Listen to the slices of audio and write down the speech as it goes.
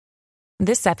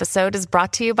This episode is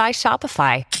brought to you by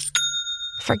Shopify.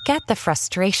 Forget the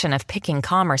frustration of picking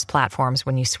commerce platforms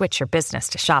when you switch your business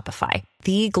to Shopify,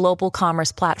 the global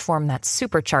commerce platform that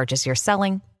supercharges your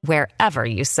selling wherever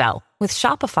you sell. With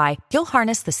Shopify, you'll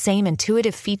harness the same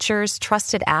intuitive features,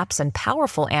 trusted apps, and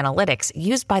powerful analytics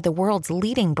used by the world's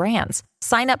leading brands.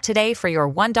 Sign up today for your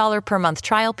 $1 per month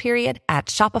trial period at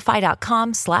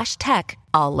shopify.com/tech,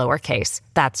 all lowercase.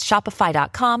 That's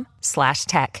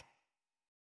shopify.com/tech.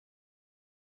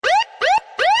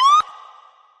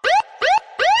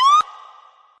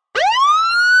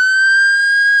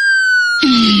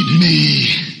 Feed me.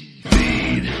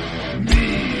 Feed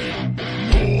me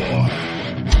more.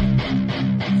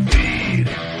 Feed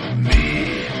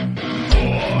me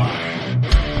more.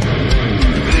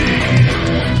 Feed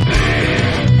me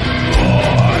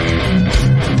more.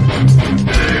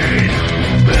 Feed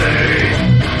me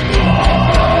more.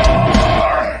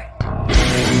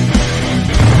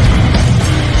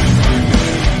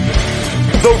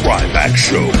 The Ryback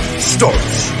Show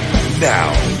starts now.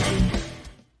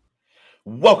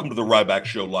 Welcome to the Ryback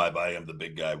Show Live. I am the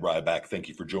big guy, Ryback. Thank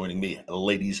you for joining me,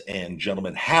 ladies and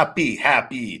gentlemen.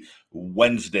 Happy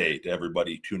Wednesday to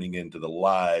everybody tuning in to the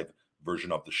live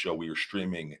version of the show. We are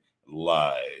streaming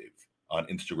live on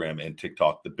Instagram and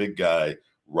TikTok. The big guy,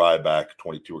 Ryback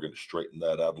 22. We're going to straighten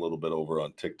that out a little bit over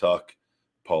on TikTok.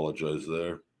 Apologize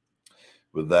there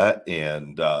with that.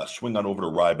 And swing on over to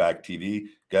Ryback TV.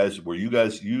 Guys, where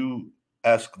you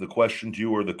ask the questions,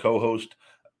 you are the co-host.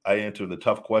 I answer the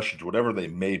tough questions, whatever they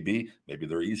may be. Maybe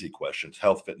they're easy questions: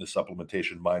 health, fitness,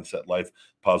 supplementation, mindset, life,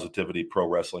 positivity, pro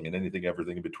wrestling, and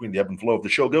everything in between. The ebb and flow of the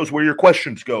show goes where your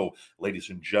questions go,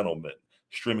 ladies and gentlemen.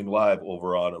 Streaming live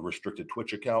over on a restricted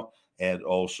Twitch account and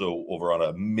also over on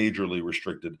a majorly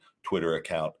restricted Twitter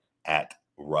account at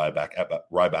Ryback,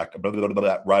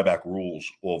 Ryback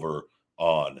Rules over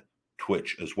on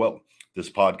Twitch as well.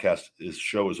 This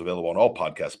show is available on all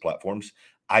podcast platforms.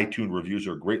 iTunes reviews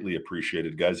are greatly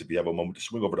appreciated, guys. If you have a moment to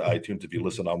swing over to iTunes, if you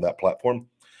listen on that platform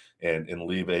and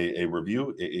leave a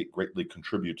review, it greatly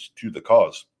contributes to the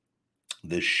cause.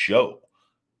 This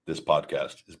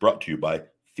podcast is brought to you by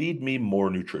Feed Me More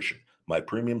Nutrition, my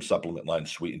premium supplement line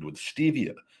sweetened with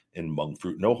stevia and monk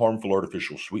fruit. No harmful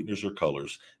artificial sweeteners or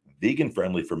colors. Vegan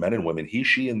friendly for men and women, he,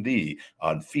 she, and thee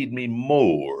on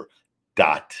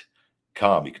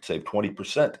feedmemore.com. You could save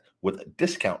 20% with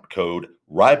discount code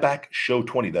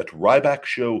RybackShow20. That's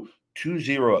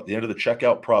RybackShow20 at the end of the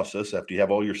checkout process after you have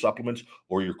all your supplements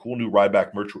or your cool new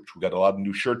Ryback merch, which we got a lot of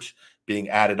new shirts being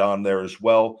added on there as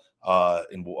well.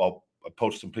 And I'll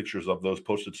post some pictures of those.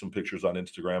 Posted some pictures on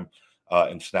Instagram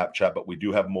and Snapchat, but we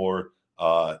do have more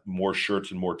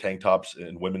shirts and more tank tops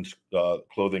and women's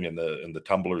clothing and the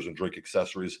tumblers and drink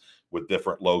accessories with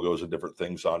different logos and different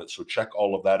things on it. So check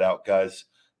all of that out, guys,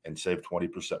 and save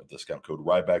 20% with discount code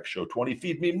RybackShow20.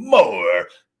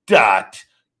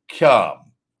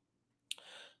 Feedmemore.com.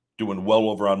 Doing well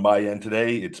over on my end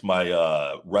today. It's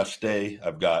my rest day.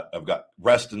 I've got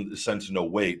rest in the sense of no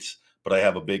weights, but I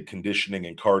have a big conditioning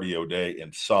and cardio day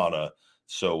and sauna.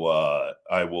 So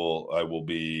I will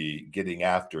be getting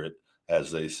after it,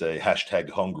 as they say,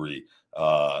 #hungry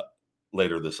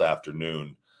later this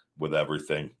afternoon with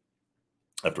everything.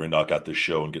 After we knock out this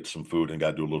show and get some food and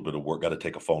got to do a little bit of work, got to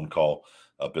take a phone call,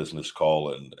 a business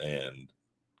call, and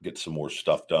get some more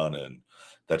stuff done. And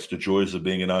that's the joys of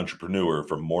being an entrepreneur.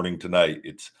 From morning to night,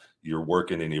 you're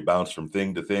working and you bounce from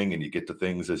thing to thing and you get to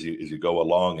things as you go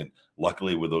along. And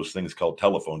luckily with those things called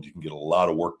telephones, you can get a lot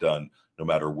of work done no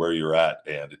matter where you're at.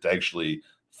 And it's actually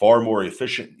far more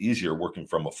efficient and easier working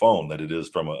from a phone than it is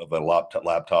from a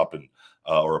laptop and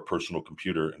or a personal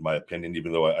computer, in my opinion,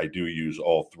 even though I do use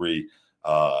all three.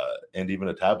 And even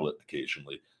a tablet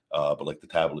occasionally, but like the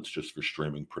tablet's just for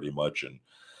streaming pretty much. And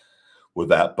with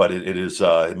that, but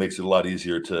it makes it a lot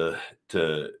easier to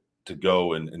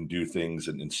go and do things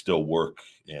and still work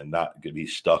and not be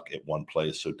stuck at one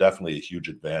place. So definitely a huge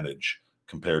advantage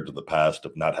compared to the past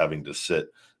of not having to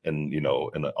sit in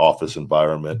an office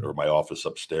environment or my office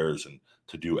upstairs and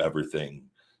to do everything,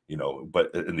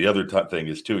 but and the other thing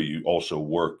is too, you also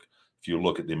work. If you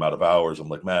look at the amount of hours, I'm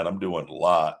like, man, I'm doing a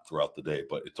lot throughout the day,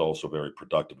 but it's also very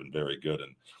productive and very good.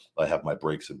 And I have my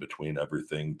breaks in between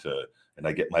everything and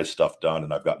I get my stuff done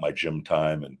and I've got my gym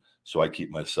time. And so I keep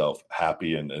myself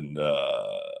happy and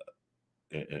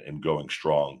going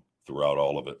strong throughout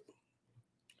all of it.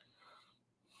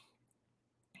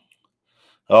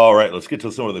 All right, let's get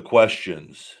to some of the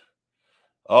questions.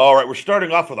 All right, we're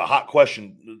starting off with a hot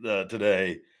question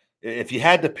today. If you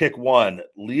had to pick one,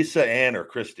 Lisa Ann or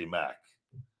Christy Mack?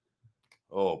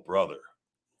 Oh, brother.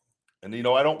 And,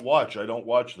 I don't watch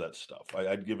that stuff.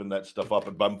 I'd given that stuff up,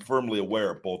 but I'm firmly aware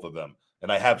of both of them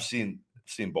And I have seen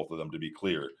both of them, to be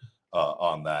clear,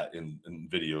 on that in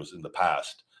videos in the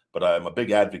past. But I'm a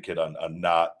big advocate on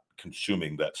not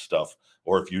consuming that stuff,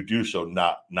 or if you do so,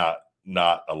 not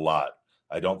a lot.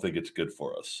 I don't think it's good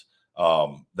for us.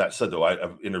 That said, though,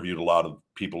 I've interviewed a lot of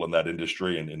people in that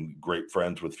industry and great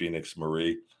friends with Phoenix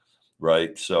Marie,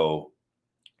 right? So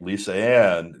Lisa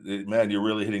Ann, man, you're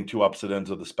really hitting two opposite ends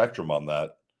of the spectrum on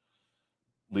that.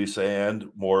 Lisa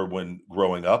Ann, more when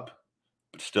growing up,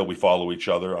 but still we follow each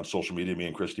other on social media. Me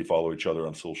and Christy follow each other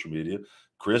on social media.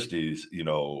 Christy's,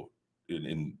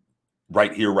 in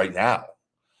right here, right now.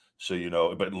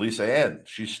 So, but Lisa Ann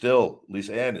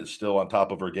is still on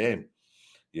top of her game,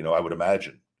 I would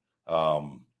imagine.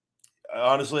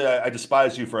 Honestly, I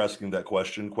despise you for asking that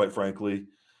question, quite frankly,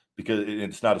 because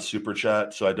it's not a super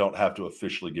chat, so I don't have to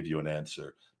officially give you an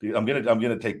answer. I'm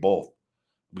gonna take both.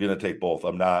 I'm gonna take both.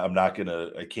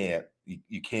 I can't.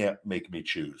 You can't make me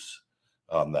choose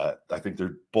on that. I think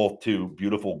they're both two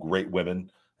beautiful, great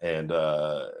women, and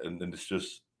it's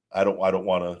just I don't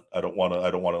want to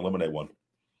eliminate one.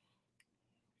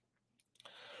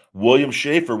 William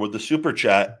Schaefer with the super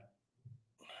chat.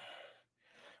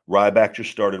 Ryback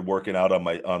just started working out on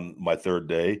my third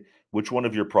day. Which one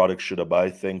of your products should I buy?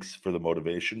 Thanks for the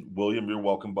motivation, William. You're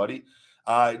welcome, buddy.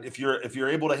 If you're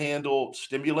able to handle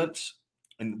stimulants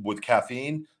and with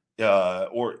caffeine,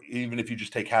 or even if you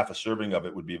just take half a serving of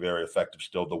it, would be very effective.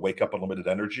 Still, the Wake Up Unlimited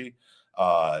Energy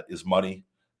is money.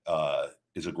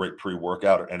 Is a great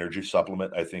pre-workout or energy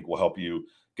supplement. I think will help you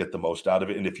get the most out of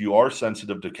it. And if you are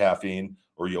sensitive to caffeine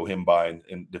or yohimbine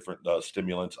and different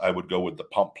stimulants, I would go with the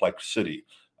Pumplex City.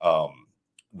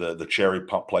 The Cherry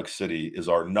Pumplex City is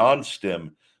our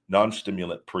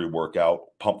non-stimulant pre-workout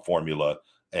pump formula,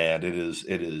 and it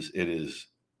is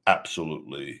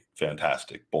absolutely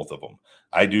fantastic. Both of them.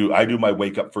 I do my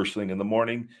wake up first thing in the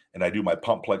morning, and I do my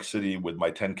Pumplex City with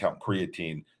my 10 count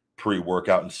creatine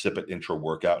pre-workout and sip it intra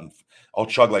workout, and I'll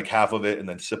chug like half of it and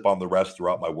then sip on the rest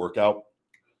throughout my workout.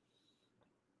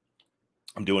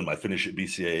 I'm doing my Finish It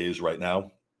BCAAs right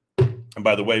now. And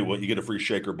by the way, you get a free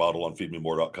shaker bottle on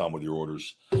feedmemore.com with your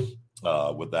orders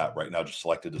with that right now. Just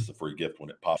selected as a free gift when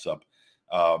it pops up.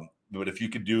 But if you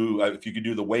could do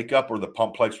the Wake Up or the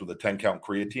Pumplex with a 10 count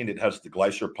creatine, it has the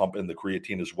glycer pump and the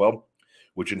creatine as well,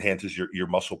 which enhances your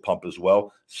muscle pump as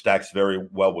well. Stacks very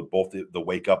well with both the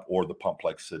Wake Up or the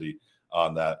Pumplex City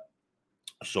on that.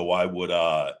 So I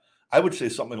would say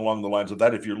something along the lines of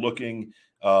that. If you're looking,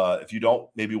 if you don't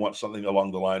maybe want something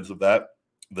along the lines of that,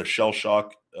 the Shell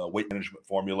Shock weight management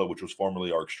formula, which was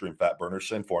formerly our Extreme Fat Burner,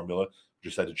 same formula,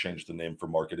 just had to change the name for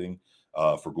marketing,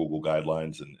 for Google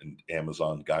guidelines and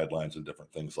Amazon guidelines and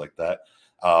different things like that.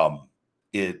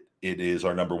 It is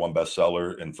our number one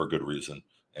bestseller, and for good reason.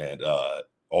 And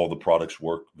all the products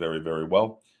work very, very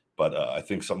well. But I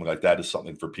think something like that is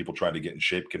something for people trying to get in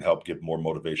shape, can help give more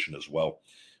motivation as well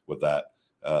with that.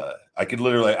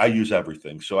 I use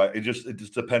everything. So it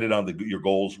just depended on your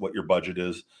goals, what your budget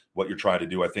is, what you're trying to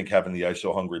do. I think having the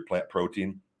ISO Hungry plant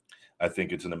protein, I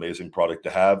think it's an amazing product to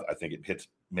have. I think it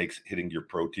makes hitting your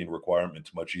protein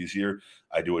requirements much easier.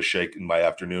 I do a shake in my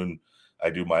afternoon. I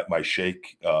do my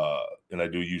shake, and I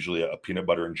do usually a peanut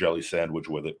butter and jelly sandwich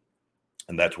with it.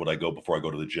 And that's what I go before I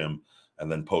go to the gym.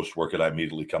 And then post workout, I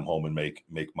immediately come home and make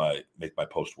my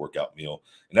post workout meal.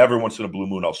 And every once in a blue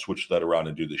moon, I'll switch that around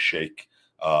and do the shake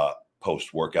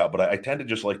post workout. But I tend to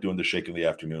just like doing the shake in the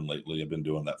afternoon lately. I've been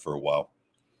doing that for a while.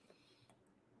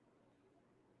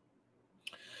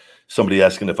 Somebody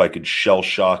asking if I could shell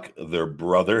shock their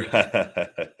brother.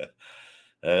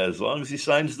 As long as he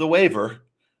signs the waiver.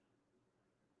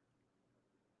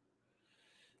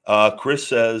 Chris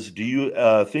says, do you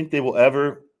think they will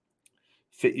ever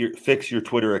fix your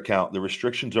Twitter account? The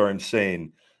restrictions are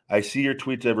insane. I see your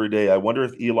tweets every day. I wonder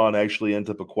if Elon actually ends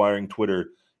up acquiring Twitter,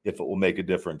 if it will make a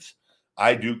difference.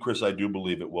 I do, Chris. I do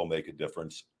believe it will make a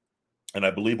difference. And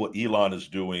I believe what Elon is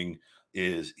doing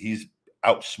is he's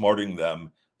outsmarting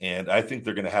them. And I think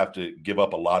they're going to have to give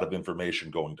up a lot of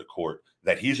information going to court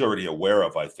that he's already aware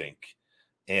of, I think.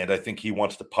 And I think he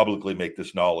wants to publicly make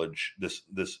this knowledge, this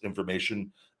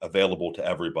information available to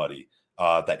everybody,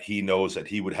 that he knows that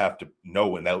he would have to know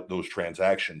without those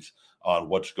transactions on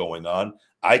what's going on.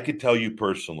 I could tell you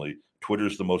personally,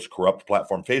 Twitter's the most corrupt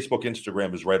platform. Facebook,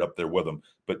 Instagram is right up there with them,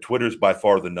 but Twitter's by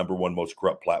far the number one most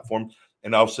corrupt platform.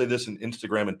 And I'll say this in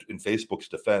Instagram and in Facebook's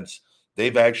defense,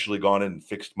 they've actually gone in and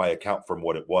fixed my account from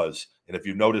what it was. And if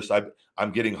you notice,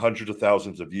 I'm getting hundreds of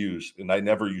thousands of views, and I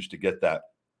never used to get that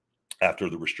after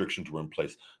the restrictions were in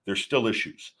place. There's still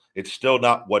issues. It's still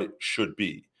not what it should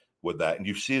be with that. And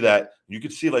you see that, you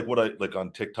can see like what I like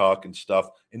on TikTok and stuff,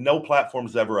 and no platform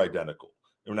is ever identical.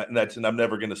 And I'm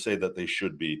never going to say that they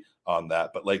should be on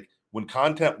that. But like when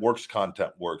content works,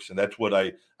 and that's what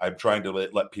I'm trying to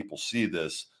let people see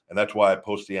this, and that's why I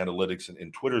post the analytics.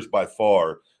 And Twitter's by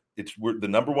far we're the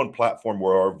number one platform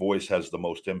where our voice has the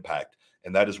most impact.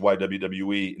 And that is why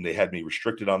WWE, and they had me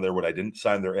restricted on there when I didn't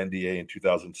sign their NDA in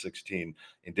 2016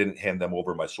 and didn't hand them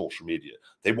over my social media.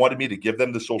 They wanted me to give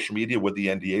them the social media with the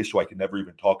NDA so I could never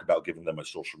even talk about giving them my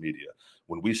social media.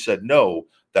 When we said no,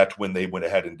 that's when they went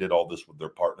ahead and did all this with their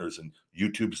partners. And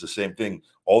YouTube's the same thing.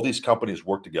 All these companies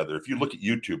work together. If you look at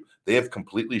YouTube, they have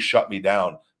completely shut me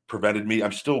down, prevented me.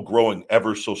 I'm still growing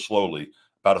ever so slowly,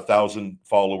 about 1,000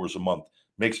 followers a month.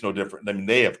 Makes no difference. I mean,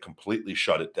 they have completely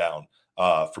shut it down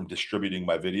from distributing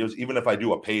my videos. Even if I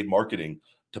do a paid marketing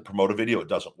to promote a video, it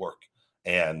doesn't work.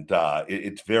 And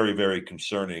it's very, very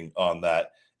concerning on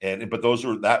that. But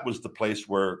that was the place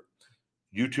where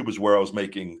YouTube is where I was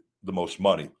making the most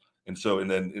money. And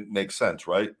then it makes sense,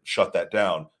 right? Shut that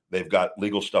down. They've got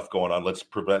legal stuff going on. Let's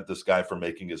prevent this guy from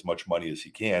making as much money as he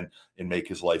can and make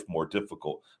his life more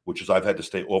difficult, which is I've had to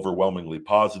stay overwhelmingly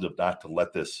positive not to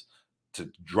let this to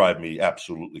drive me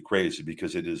absolutely crazy,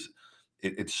 because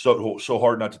it's so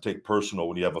hard not to take personal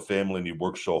when you have a family and you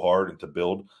work so hard and to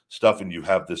build stuff, and you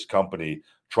have this company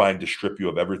trying to strip you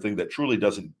of everything that truly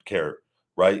doesn't care,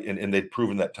 right? And they've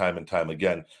proven that time and time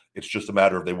again. It's just a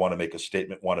matter of they want to make a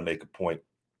statement, want to make a point,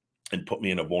 and put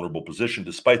me in a vulnerable position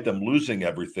despite them losing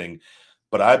everything.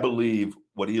 But I believe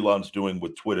what Elon's doing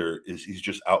with Twitter is he's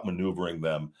just outmaneuvering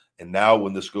them. And now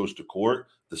when this goes to court,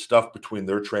 the stuff between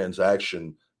their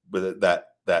transaction with that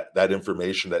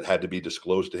information that had to be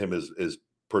disclosed to him is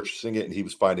purchasing it, and he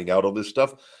was finding out all this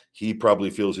stuff, he probably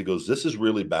feels, he goes, this is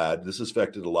really bad. This has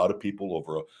affected a lot of people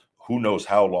over who knows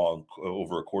how long,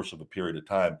 over a course of a period of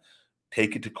time.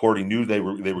 Take it to court. He knew they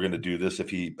were going to do this if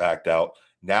he backed out.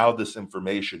 Now this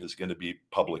information is going to be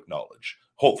public knowledge,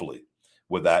 hopefully,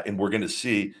 with that. And we're going to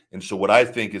see. And so what I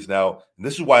think is now, and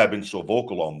this is why I've been so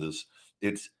vocal on this,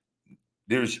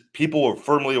 there's people are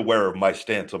firmly aware of my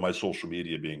stance on my social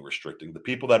media being restricting. The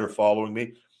people that are following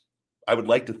me, I would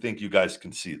like to think you guys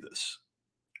can see this,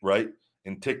 right?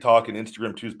 And TikTok and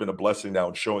Instagram too has been a blessing now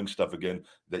in showing stuff again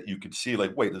that you can see,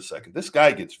 like, wait a second, this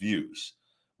guy gets views.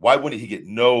 Why wouldn't he get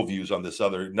no views on this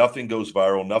other? Nothing goes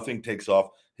viral. Nothing takes off.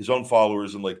 His own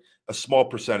followers, and like a small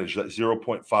percentage, that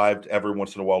 0.5 to every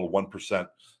once in a while, 1%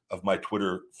 of my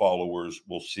Twitter followers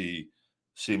will see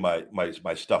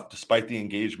my stuff. Despite the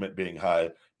engagement being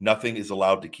high, nothing is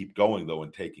allowed to keep going though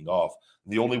and taking off.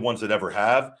 And the only ones that ever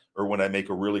have are when I make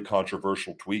a really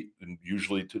controversial tweet, and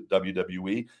usually to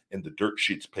WWE, and the dirt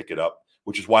sheets pick it up,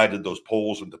 which is why I did those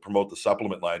polls and to promote the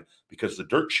supplement line, because the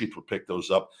dirt sheets would pick those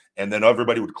up, and then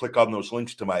everybody would click on those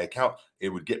links to my account. It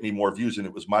would get me more views, and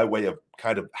it was my way of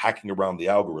kind of hacking around the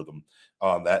algorithm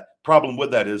on that. Problem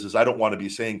with that is I don't want to be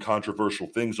saying controversial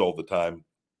things all the time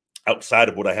outside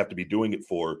of what I have to be doing it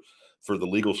for the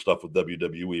legal stuff with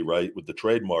WWE, right, with the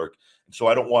trademark. And so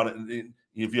I don't want to,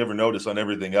 if you ever notice on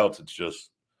everything else, it's just,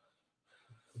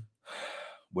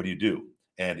 what do you do?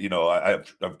 And,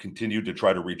 I've continued to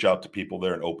try to reach out to people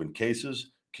there in open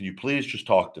cases. Can you please just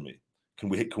talk to me? Can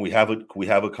we have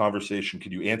a conversation?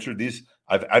 Can you answer these?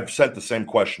 I've sent the same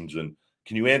questions in.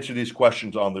 Can you answer these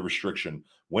questions on the restriction?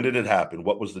 When did it happen?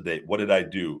 What was the date? What did I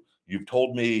do? You've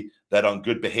told me that on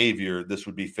good behavior, this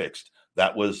would be fixed.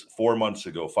 That was 4 months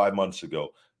ago, 5 months ago.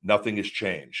 Nothing has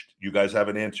changed. You guys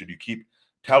haven't answered. You keep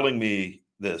telling me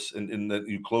this, and then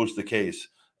you closed the case.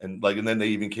 And then they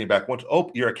even came back once. Oh,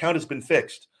 your account has been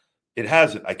fixed. It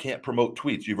hasn't. I can't promote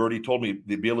tweets. You've already told me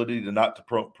the ability to not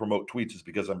to promote tweets is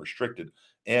because I'm restricted,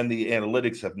 and the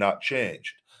analytics have not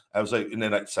changed. I was like, and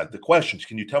then I sent the questions.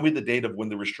 Can you tell me the date of when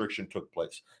the restriction took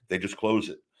place? They just close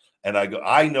it. And I go,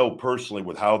 I know personally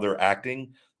with how they're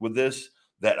acting with this,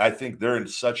 that I think they're in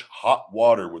such hot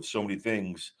water with so many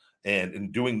things,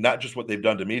 and doing not just what they've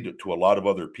done to me, to a lot of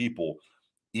other people.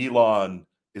 Elon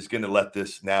is going to let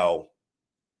this now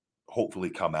hopefully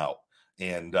come out.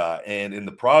 And in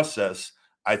the process,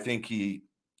 I think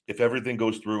if everything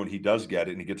goes through and he does get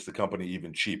it and he gets the company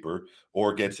even cheaper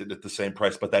or gets it at the same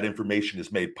price, but that information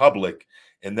is made public,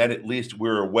 and then at least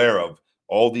we're aware of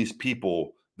all these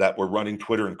people that were running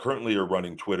Twitter and currently are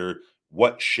running Twitter,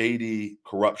 what shady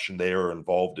corruption they are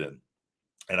involved in.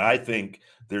 And I think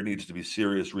there needs to be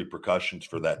serious repercussions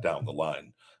for that down the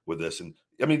line with this. And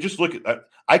I mean, just look at,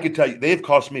 I could tell you, they've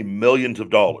cost me millions of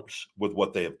dollars with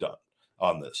what they have done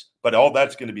on this, but all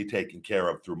that's going to be taken care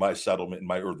of through my settlement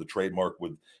and or the trademark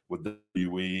with the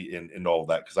UE and all of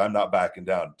that, because I'm not backing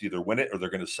down to either win it or they're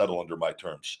going to settle under my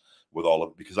terms with all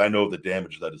of it, because I know the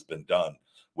damage that has been done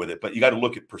with it. But you got to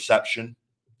look at perception,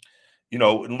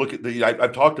 and look at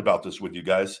I've talked about this with you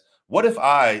guys. What if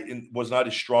I was not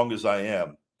as strong as I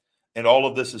am, and all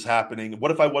of this is happening?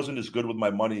 What if I wasn't as good with my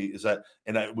money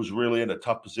and I was really in a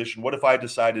tough position? What if I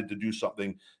decided to do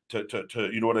something to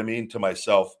you know what I mean, to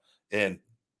myself, and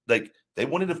like they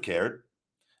wouldn't have cared.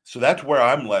 So that's where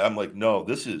I'm like, no,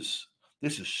 this is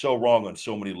so wrong on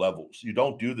so many levels. You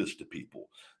don't do this to people,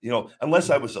 unless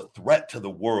I was a threat to the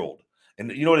world. And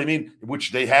you know what I mean?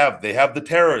 Which they have the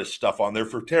terrorist stuff on there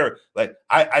for terror. Like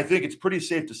I think it's pretty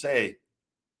safe to say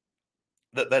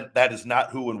that is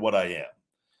not who and what I am.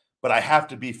 But I have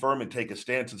to be firm and take a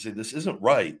stance and say this isn't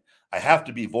right. I have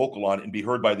to be vocal on it and be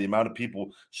heard by the amount of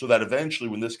people so that eventually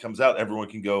when this comes out, everyone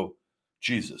can go,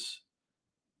 Jesus,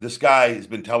 this guy has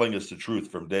been telling us the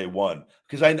truth from day one.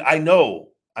 Because I know,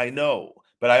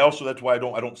 but I also, that's why I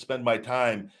don't spend my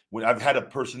time. When I've had a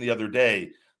person the other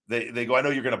day, they go, I know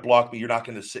you're going to block me. You're not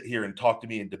going to sit here and talk to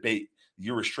me and debate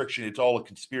your restriction. It's all a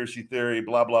conspiracy theory,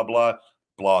 blah, blah, blah.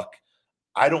 Block.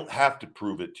 I don't have to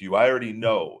prove it to you. I already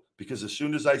know, because as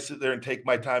soon as I sit there and take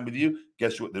my time with you,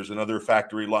 guess what? There's another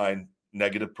factory line,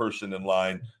 negative person in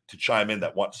line to chime in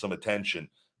that wants some attention.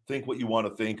 Think what you want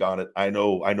to think on it. I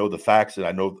know the facts, and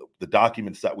I know the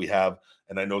documents that we have,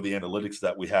 and I know the analytics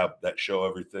that we have that show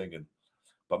everything.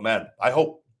 But man,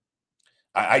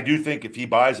 I do think if he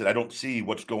buys it, I don't see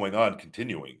what's going on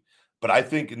continuing. But I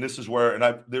think, and this is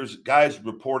where, there's guys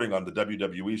reporting on the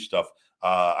WWE stuff.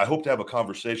 I hope to have a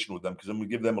conversation with them, because I'm going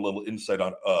to give them a little insight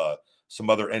on some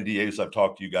other NDAs I've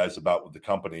talked to you guys about with the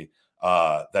company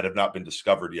that have not been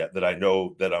discovered yet, that I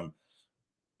know that I'm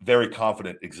very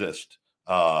confident exist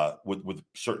with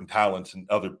certain talents and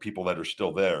other people that are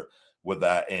still there with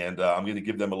that. And I'm going to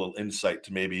give them a little insight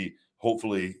to maybe,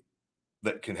 hopefully,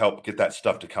 that can help get that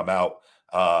stuff to come out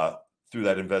through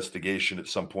that investigation at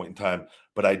some point in time.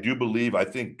 But I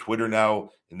think Twitter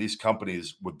now, and these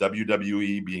companies with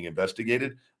WWE being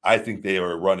investigated, I think they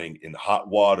are running in hot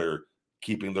water,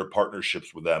 keeping their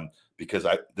partnerships with them, because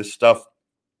this stuff,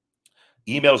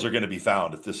 emails are going to be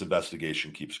found if this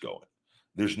investigation keeps going.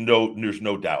 There's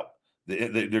no doubt.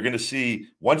 They're going to see,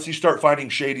 once you start finding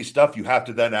shady stuff, you have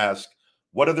to then ask,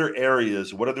 what other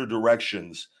areas, what other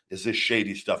directions is this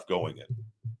shady stuff going in?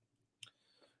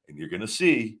 And you're going to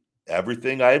see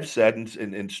everything I've said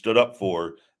and stood up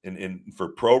for for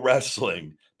pro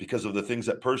wrestling, because of the things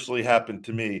that personally happened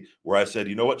to me, where I said,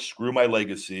 you know what, screw my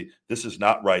legacy. This is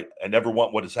not right. I never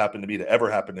want what has happened to me to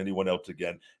ever happen to anyone else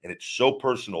again. And it's so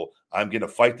personal. I'm going to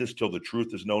fight this till the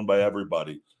truth is known by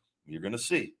everybody. You're going to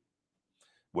see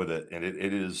with it. And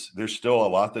it is, there's still a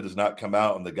lot that has not come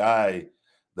out. And the guy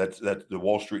that the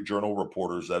Wall Street Journal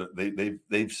reporters, that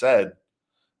they've said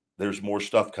there's more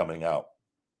stuff coming out.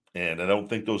 And I don't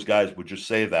think those guys would just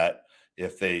say that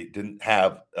if they didn't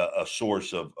have a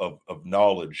source of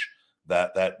knowledge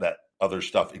that other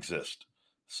stuff exists.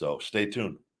 So stay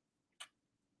tuned.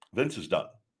 Vince is done.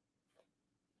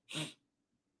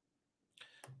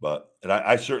 And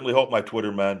I certainly hope my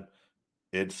Twitter, man,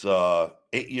 it's 8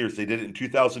 years. They did it in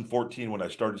 2014 when I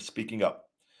started speaking up.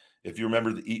 If you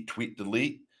remember the Eat, Tweet,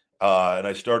 Delete, and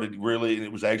I started really, and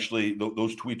it was actually,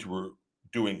 those tweets were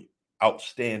doing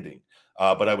outstanding.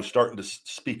 But I was starting to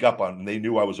speak up on, and they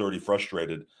knew I was already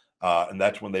frustrated. And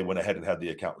that's when they went ahead and had the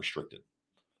account restricted.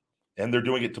 And they're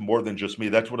doing it to more than just me.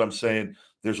 That's what I'm saying.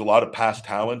 There's a lot of past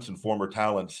talents and former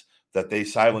talents that they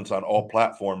silence on all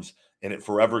platforms, and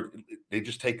they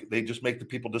just make the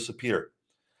people disappear.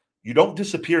 You don't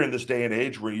disappear in this day and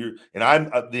age and I'm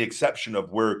the exception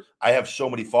of where I have so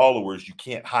many followers, you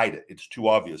can't hide it. It's too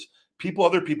obvious.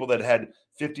 Other people that had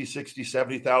 50, 60,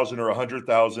 70,000 or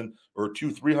 100,000 or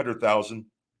 300,000,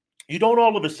 you don't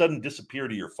all of a sudden disappear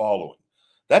to your following.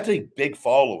 That's a big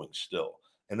following still.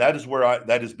 And that is where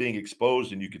that is being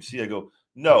exposed. And you can see, I go,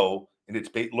 no. And it's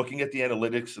looking at the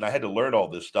analytics. And I had to learn all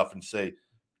this stuff and say,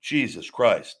 Jesus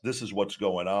Christ, this is what's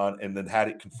going on. And then had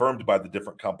it confirmed by the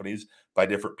different companies, by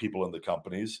different people in the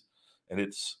companies.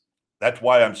 And that's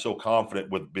why I'm so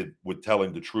confident with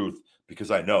telling the truth,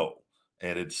 because I know.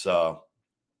 And it's,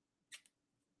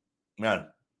 man,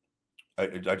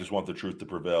 I just want the truth to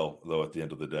prevail, though, at the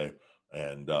end of the day.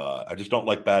 And I just don't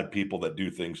like bad people that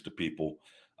do things to people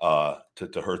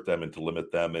to hurt them and to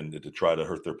limit them and to try to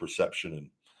hurt their perception. And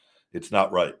it's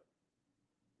not right.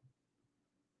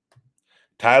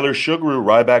 Tyler Sugaru,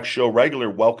 Ryback show regular.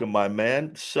 Welcome, my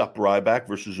man. Sup, Ryback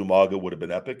versus Umaga would have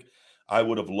been epic. I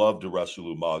would have loved to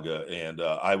wrestle Umaga, and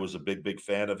I was a big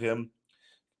fan of him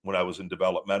when I was in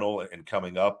developmental and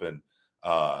coming up. And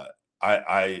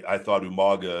I thought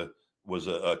Umaga was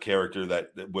a character that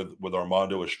with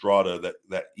Armando Estrada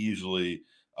that easily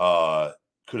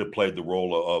could have played the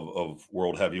role of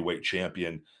world heavyweight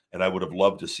champion. And I would have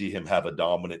loved to see him have a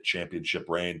dominant championship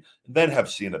reign and then have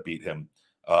Cena beat him.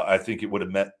 I think it would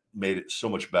have made it so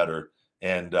much better,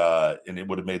 and it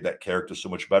would have made that character so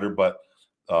much better. But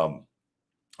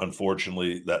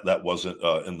unfortunately, that wasn't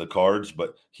in the cards.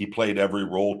 But he played every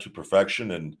role to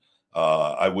perfection, and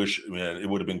I wish, man, it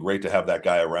would have been great to have that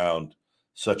guy around.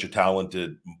 Such a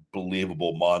talented,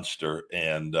 believable monster,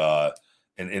 and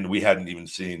we hadn't even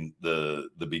seen the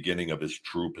beginning of his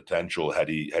true potential had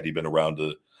he been around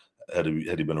had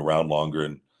he been around longer,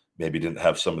 and maybe didn't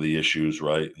have some of the issues,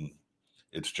 right? And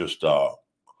it's just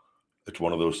it's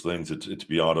one of those things. It's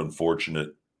beyond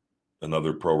unfortunate.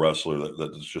 Another pro wrestler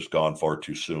that's just gone far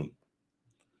too soon.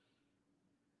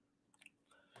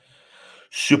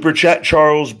 Super chat,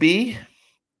 Charles B.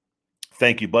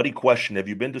 Thank you, buddy. Question: have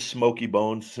you been to Smoky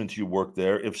Bones since you worked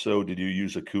there? If so, did you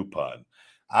use a coupon?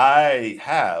 I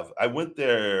have. I went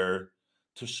there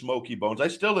to Smoky Bones. I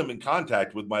still am in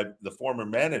contact with the former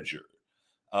manager.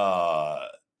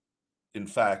 In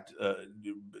fact,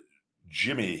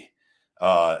 Jimmy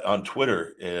on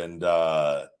Twitter, and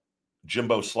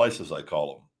Jimbo Slices, I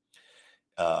call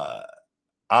him.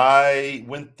 I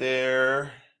went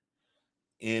there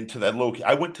into that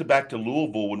I went back to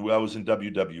Louisville when I was in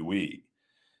WWE.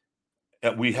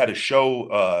 And we had a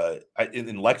show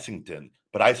in Lexington,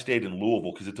 but I stayed in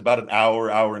Louisville because it's about an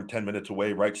hour and 10 minutes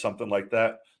away, right? Something like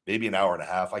that. Maybe an hour and a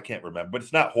half. I can't remember, but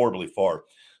it's not horribly far.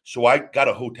 So I got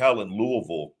a hotel in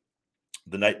Louisville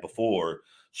the night before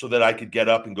so that I could get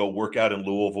up and go work out in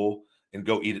Louisville and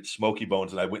go eat at Smoky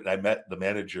Bones. And I went and I met the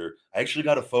manager. I actually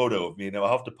got a photo of me, and I'll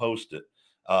have to post it,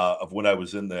 of when I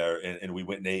was in there. And we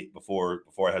went and ate before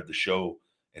I had the show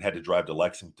and had to drive to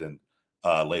Lexington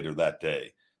later that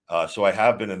day. So I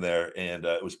have been in there, and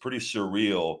it was pretty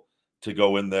surreal to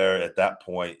go in there at that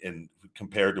point, and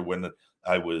compared to when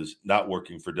I was not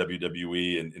working for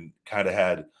WWE and kind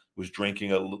of was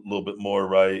drinking a little bit more,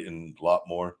 right, and a lot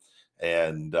more,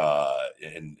 and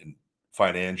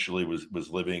financially was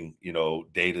living,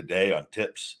 day to day on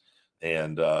tips,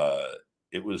 and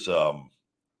it was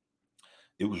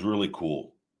really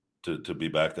cool to be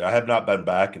back there. I have not been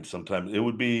back, and sometimes it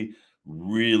would be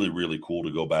really, really cool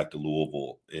to go back to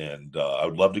Louisville, and I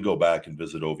would love to go back and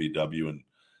visit OVW, and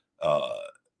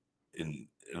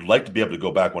I'd like to be able to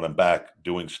go back when I'm back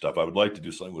doing stuff. I would like to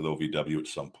do something with OVW at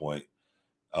some point,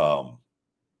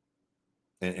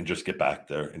 and just get back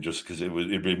there, and just because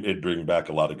it'd bring back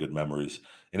a lot of good memories.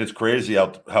 And it's crazy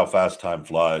how fast time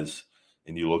flies,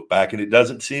 and you look back, and it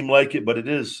doesn't seem like it, but it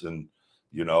is, and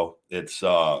it's.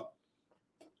 But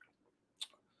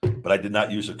I did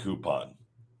not use a coupon.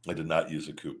 I did not use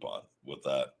a coupon with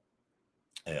that.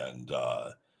 And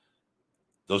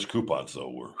those coupons, though,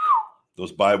 were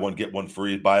those buy one, get one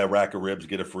free, buy a rack of ribs,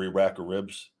 get a free rack of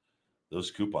ribs.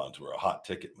 Those coupons were a hot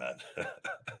ticket, man.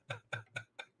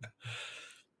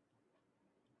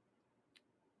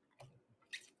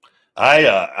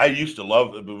 I used to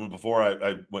love it before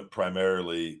I went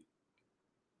primarily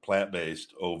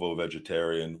plant-based, ovo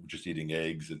vegetarian, just eating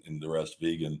eggs and the rest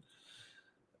vegan.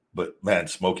 But man,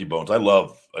 Smoky Bones, I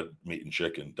love meat and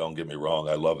chicken. Don't get me wrong,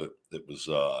 I love it. It was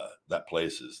that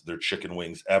place their chicken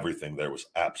wings, everything there was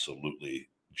absolutely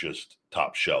just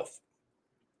top shelf.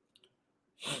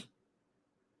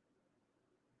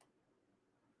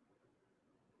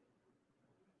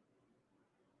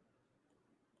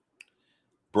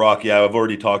 Brock, yeah, I've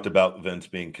already talked about Vince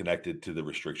being connected to the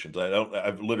restrictions.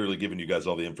 I've literally given you guys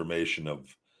all the information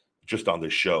of just on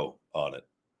this show on it.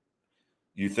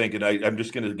 You think, and I'm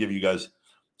just going to give you guys,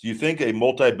 do you think a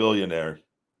multi-billionaire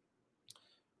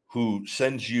who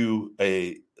sends you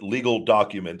a legal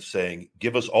document saying,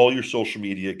 give us all your social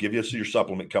media, give us your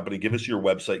supplement company, give us your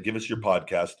website, give us your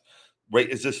podcast, right?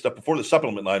 Is this stuff before the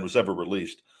supplement line was ever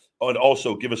released? Oh, and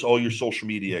also give us all your social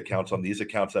media accounts on these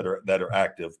accounts that are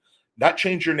active, not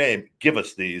change your name, give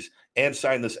us these, and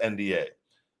sign this NDA.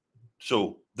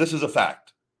 So this is a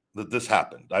fact that this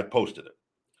happened. I posted it.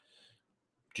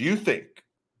 Do you think,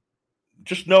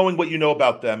 just knowing what you know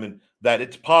about them, and that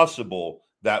it's possible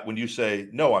that when you say,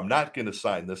 no, I'm not going to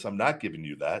sign this, I'm not giving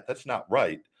you that, that's not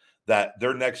right, that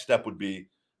their next step would be,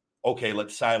 okay,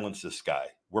 let's silence this guy.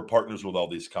 We're partners with all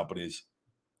these companies.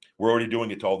 We're already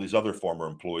doing it to all these other former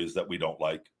employees that we don't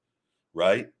like,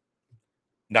 right?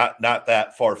 Not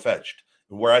that far-fetched.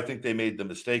 And where I think they made the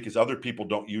mistake is other people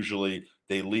don't usually,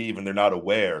 they leave and they're not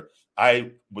aware.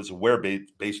 I was aware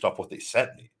based off what they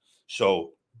sent me.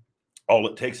 So all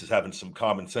it takes is having some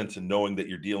common sense and knowing that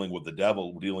you're dealing with the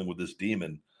devil, dealing with this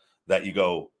demon, that you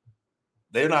go,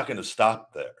 they're not going to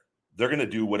stop there. They're going to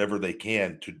do whatever they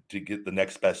can to get the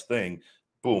next best thing.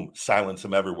 Boom, silence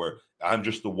them everywhere. I'm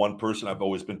just the one person. I've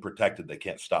always been protected. They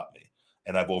can't stop me.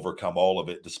 And I've overcome all of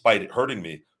it, despite it hurting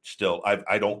me. Still,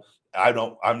 I don't,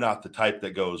 I'm not the type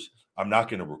that goes, I'm not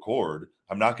going to record.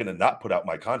 I'm not going to not put out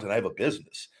my content. I have a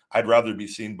business. I'd rather be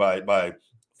seen by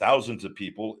thousands of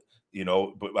people,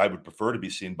 but I would prefer to be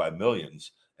seen by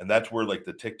millions. And that's where like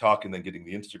the TikTok and then getting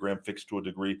the Instagram fixed to a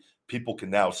degree, people can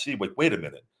now see, wait a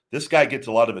minute, this guy gets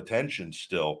a lot of attention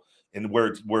still. And where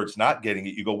it's not getting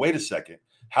it, you go, wait a second,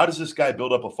 how does this guy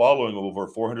build up a following of over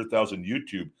 400,000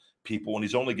 YouTube people and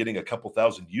he's only getting a couple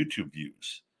thousand YouTube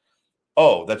views?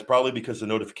 Oh, that's probably because the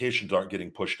notifications aren't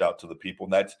getting pushed out to the people,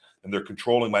 and they're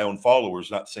controlling my own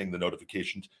followers, not seeing the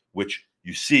notifications, which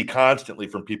you see constantly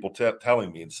from people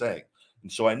telling me and saying.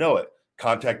 And so I know it.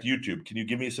 Contact YouTube. Can you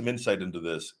give me some insight into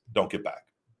this? Don't get back.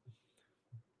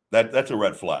 That's a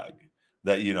red flag.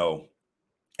 That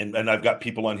and I've got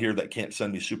people on here that can't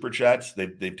send me super chats.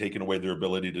 They've taken away their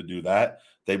ability to do that.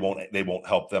 They won't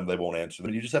help them. They won't answer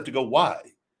them. You just have to go, why?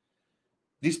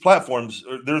 These platforms,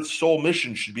 their sole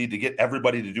mission should be to get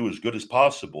everybody to do as good as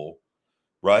possible,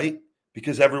 right?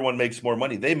 Because everyone makes more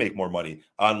money. They make more money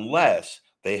unless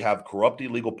they have corrupt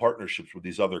illegal partnerships with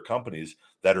these other companies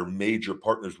that are major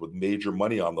partners with major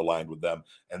money on the line with them,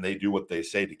 and they do what they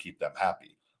say to keep them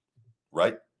happy,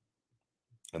 right?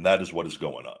 And that is what is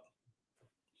going on.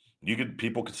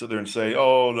 People could sit there and say,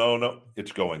 oh, no,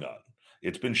 it's going on.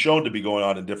 It's been shown to be going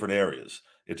on in different areas.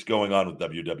 It's going on with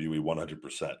WWE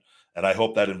 100%. And I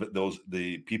hope that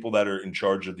the people that are in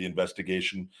charge of the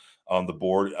investigation on the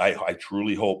board, I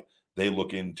truly hope they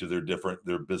look into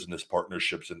their business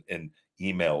partnerships and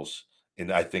emails.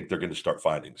 And I think they're going to start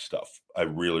finding stuff. I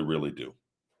really, really do.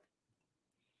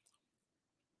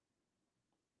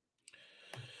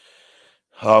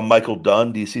 Michael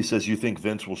Dunn, DC says, you think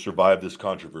Vince will survive this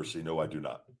controversy? No, I do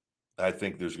not. I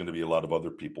think there's going to be a lot of other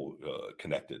people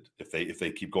connected if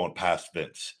they keep going past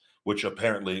Vince, which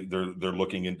apparently they're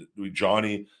looking into.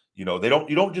 Johnny, you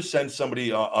don't just send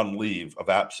somebody on leave of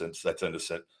absence that's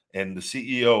innocent, and the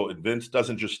CEO and Vince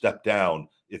doesn't just step down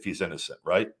if he's innocent,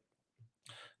 right?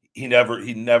 He never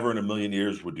in a million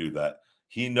years would do that.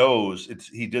 He knows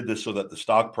he did this so that the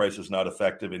stock price is not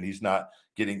effective, and he's not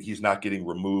getting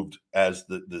removed as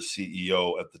the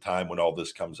CEO at the time when all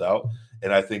this comes out.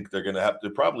 And I think they're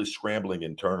probably scrambling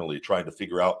internally, trying to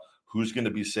figure out who's going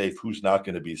to be safe, who's not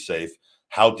going to be safe.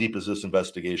 How deep is this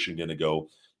investigation going to go?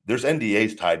 There's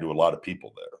NDAs tied to a lot of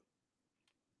people there.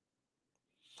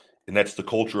 And that's the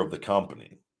culture of the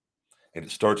company. And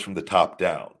it starts from the top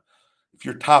down. If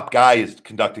your top guy is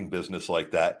conducting business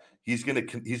like that, he's going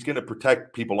to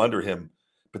protect people under him.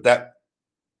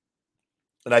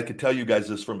 And I can tell you guys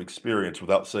this from experience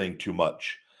without saying too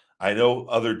much. I know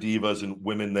other divas and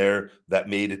women there that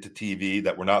made it to TV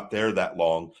that were not there that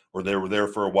long, or they were there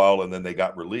for a while and then they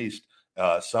got released.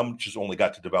 Some just only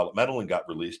got to developmental and got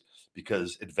released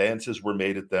because advances were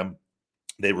made at them.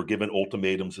 They were given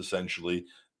ultimatums essentially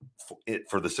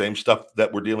for the same stuff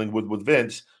that we're dealing with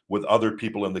Vince, with other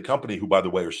people in the company who, by the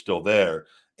way, are still there.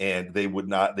 And they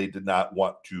did not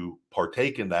want to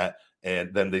partake in that.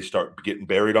 And then they start getting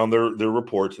buried on their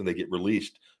reports, and they get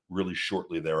released really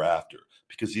shortly thereafter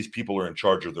because these people are in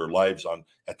charge of their lives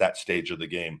at that stage of the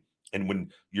game. And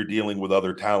when you're dealing with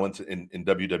other talents in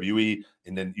WWE,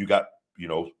 and then you got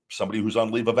somebody who's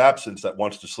on leave of absence that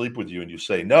wants to sleep with you, and you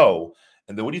say no,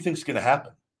 and then what do you think is going to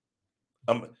happen?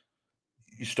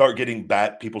 You start getting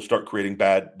people start creating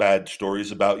bad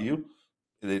stories about you.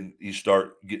 And then you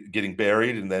start getting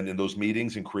buried. And then in those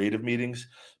meetings and creative meetings,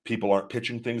 people aren't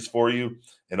pitching things for you.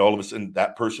 And all of a sudden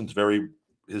that person's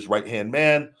his right-hand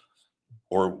man,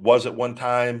 or was at one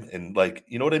time. And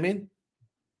you know what I mean?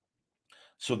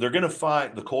 So they're going to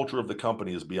find the culture of the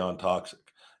company is beyond toxic.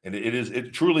 And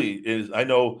it truly is. I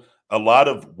know a lot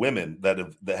of women that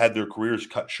had their careers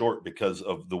cut short because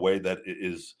of the way that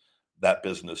that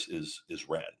business is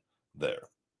ran there.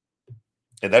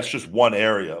 And that's just one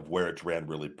area of where it's ran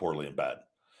really poorly and bad.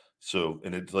 So,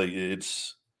 and I've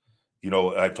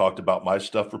talked about my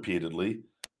stuff repeatedly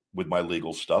with my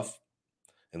legal stuff.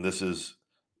 And this is,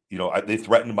 they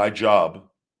threatened my job.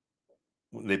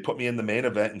 They put me in the main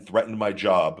event and threatened my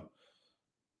job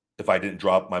if I didn't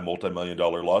drop my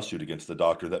multi-million-dollar lawsuit against the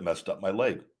doctor that messed up my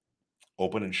leg.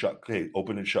 Open and shut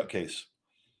case.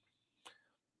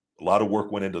 A lot of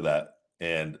work went into that.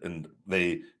 And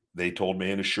they told me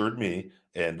and assured me,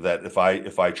 and that if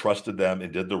I trusted them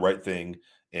and did the right thing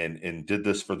and did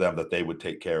this for them, that they would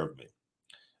take care of me.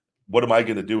 What am I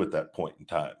going to do at that point in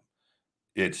time?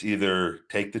 It's either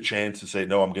take the chance and say,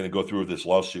 no, I'm going to go through with this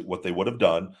lawsuit. What they would have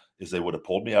done is they would have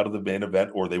pulled me out of the main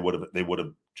event, or they would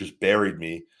have just buried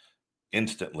me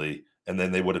instantly. And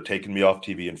then they would have taken me off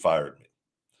TV and fired me.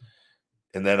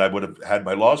 And then I would have had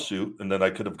my lawsuit, and then I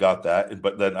could have got that.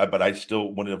 But I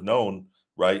still wouldn't have known,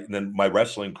 right? And then my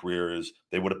wrestling career is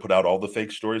they would have put out all the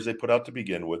fake stories they put out to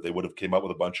begin with. They would have came up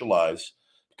with a bunch of lies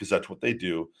because that's what they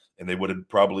do. And they would have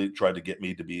probably tried to get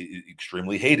me to be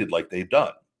extremely hated like they've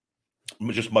done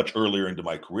just much earlier into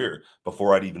my career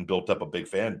before I'd even built up a big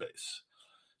fan base.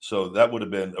 So that would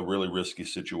have been a really risky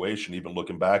situation. Even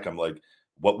looking back, I'm like,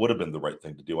 what would have been the right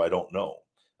thing to do? I don't know.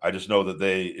 I just know that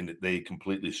they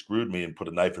completely screwed me and put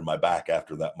a knife in my back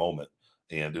after that moment.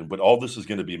 But all this is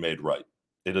going to be made right.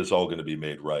 It is all going to be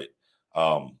made right.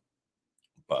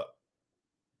 But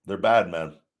they're bad,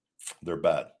 man. They're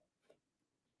bad.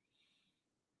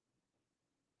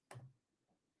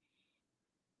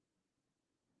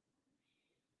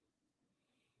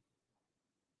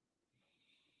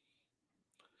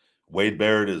 Wade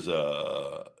Barrett is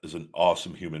an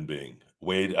awesome human being.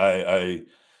 Wade,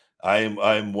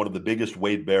 I'm one of the biggest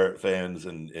Wade Barrett fans,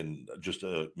 and just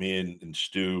me and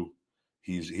Stu.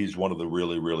 He's one of the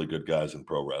really really good guys in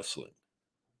pro wrestling.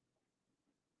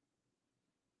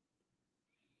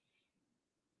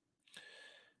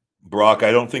 Brock,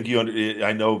 I don't think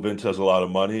I know Vince has a lot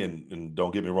of money, and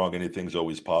don't get me wrong, anything's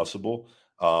always possible.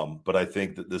 But I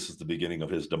think that this is the beginning of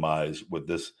his demise with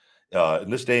this. In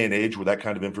this day and age where that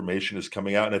kind of information is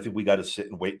coming out, and I think we got to sit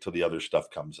and wait till the other stuff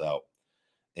comes out.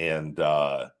 And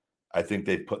I think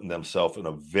they've put themselves in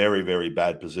a very, very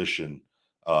bad position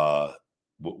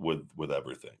with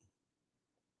everything.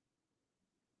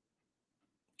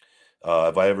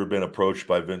 Have I ever been approached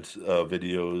by Vince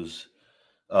videos?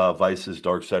 Vice's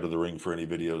Dark Side of the Ring for any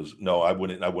videos? No, I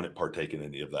wouldn't. I wouldn't partake in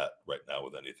any of that right now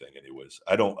with anything. Anyways,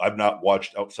 I don't. I've not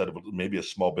watched outside of maybe a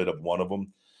small bit of one of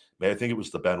them. I think it was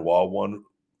the Benoit one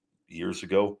years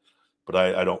ago, but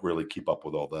I don't really keep up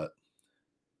with all that.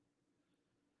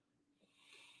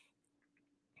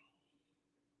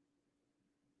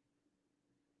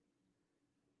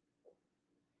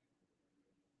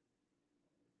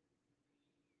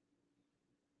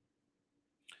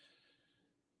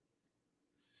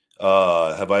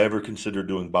 Have I ever considered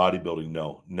doing bodybuilding?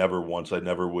 No, never once. I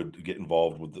never would get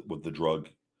involved with the drug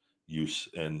use,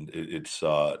 and it's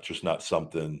just not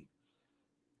something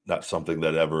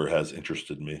that ever has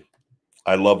interested me.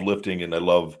 I love lifting and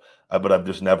but I've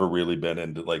just never really been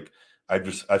into like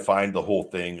I find the whole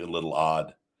thing a little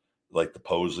odd, like the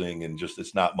posing and just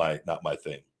it's not my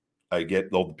thing. I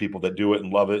get all the people that do it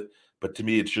and love it, but to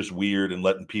me it's just weird and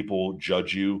letting people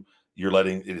judge you.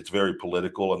 It's very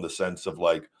political in the sense of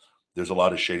like there's a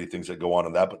lot of shady things that go on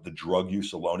in that, but the drug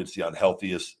use alone, it's the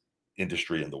unhealthiest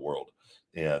industry in the world.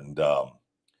 And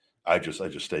I just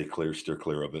steer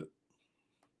clear of it.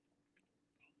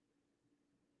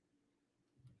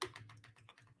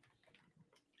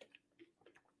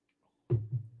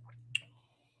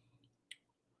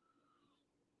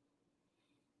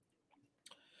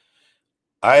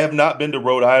 I have not been to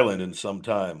Rhode Island in some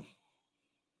time.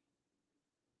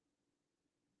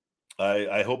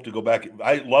 I hope to go back.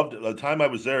 I loved it. The time I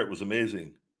was there. It was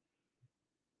amazing.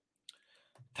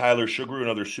 Tyler Sugar,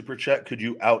 another super chat. Could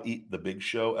you out eat the Big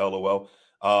Show? LOL.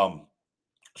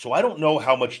 So I don't know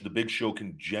how much the Big Show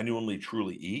can genuinely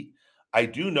truly eat. I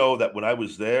do know that when I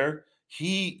was there,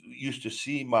 he used to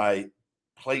see my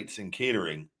plates in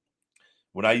catering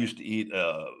when I used to eat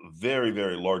very,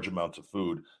 very large amounts of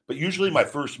food. But usually my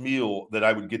first meal that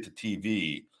I would get to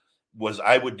TV was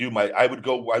I'd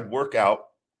work out,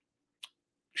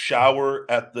 shower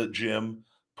at the gym,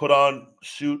 put on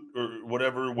suit or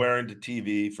whatever wearing to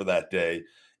TV for that day,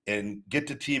 and get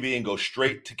to TV and go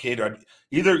straight to cater.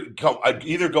 I'd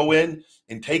either go in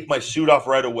and take my suit off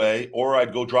right away, or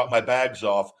I'd go drop my bags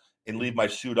off and leave my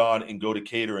suit on and go to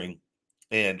catering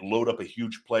and load up a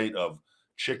huge plate of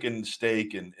chicken,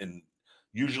 steak, and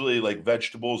usually like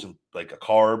vegetables and like a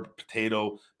carb,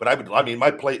 potato. But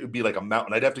my plate would be like a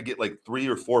mountain. I'd have to get like 3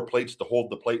 or 4 plates to hold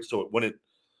the plate so it wouldn't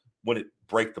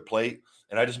break the plate.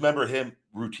 And I just remember him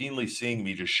routinely seeing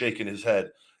me just shaking his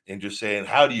head and just saying,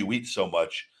 "How do you eat so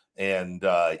much?" And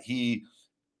he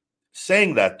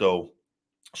saying that though,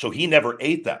 so he never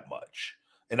ate that much.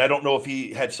 And I don't know if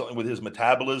he had something with his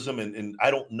metabolism, and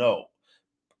I don't know.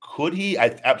 Could he?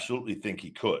 I absolutely think he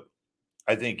could.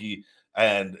 I think he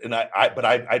and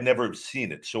I never have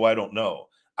seen it, so I don't know.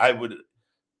 I would.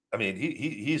 I mean,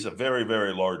 he's a very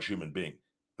very large human being.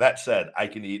 That said, I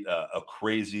can eat a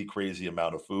crazy crazy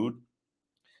amount of food,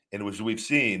 and as we've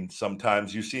seen,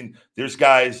 sometimes there's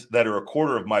guys that are a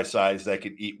quarter of my size that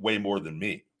can eat way more than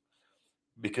me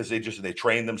because they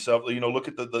train themselves. Look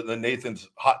at the Nathan's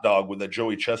hot dog with that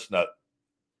Joey Chestnut.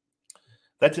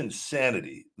 That's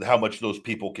insanity. How much those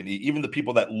people can eat. Even the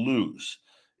people that lose,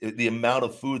 the amount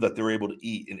of food that they're able to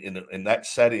eat in that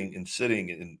setting and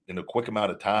sitting in a quick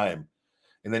amount of time.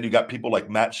 And then you got people like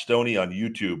Matt Stoney on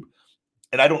YouTube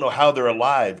And I don't know how they're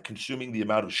alive consuming the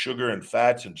amount of sugar and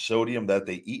fats and sodium that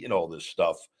they eat and all this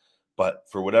stuff. But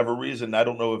for whatever reason, I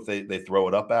don't know if they throw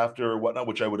it up after or whatnot,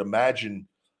 which I would imagine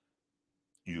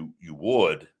you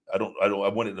would. I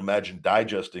wouldn't imagine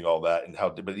digesting all that and how,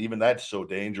 but even that's so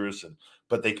dangerous. And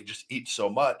but they could just eat so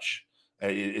much.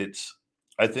 It's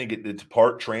I think it's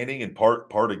part training and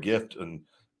part a gift, and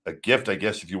a gift, I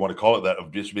guess, if you want to call it that,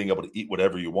 of just being able to eat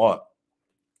whatever you want.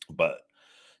 But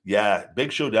yeah,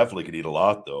 Big Show definitely could eat a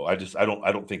lot, though. I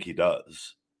don't think he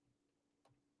does.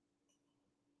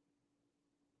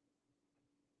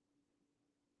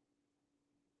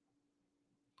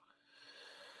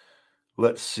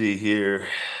 Let's see here.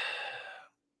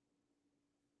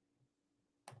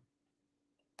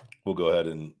 We'll go ahead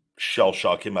and shell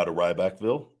shock him out of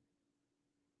Rybackville.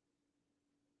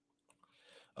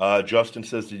 Justin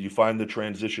says, did you find the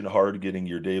transition hard getting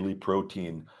your daily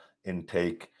protein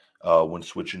intake when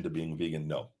switching to being vegan?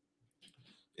 No,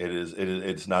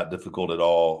 it's not difficult at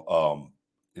all.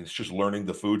 It's just learning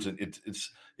the foods, and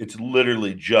it's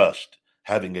literally just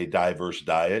having a diverse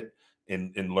diet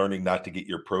and learning not to get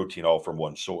your protein all from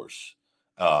one source.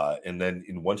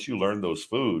 And once you learn those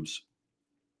foods,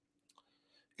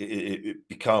 it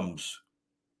becomes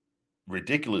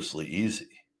ridiculously easy.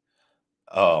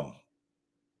 Um,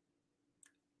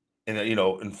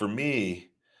 and for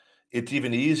me, it's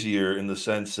even easier in the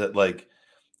sense that, like,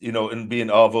 in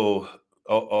being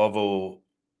ovo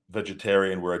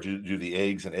vegetarian, where I do the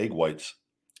eggs and egg whites,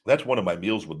 that's one of my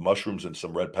meals with mushrooms and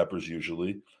some red peppers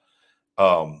usually.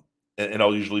 And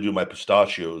I'll usually do my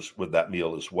pistachios with that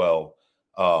meal as well.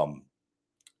 Um,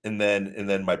 and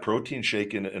then my protein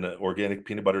shake and an organic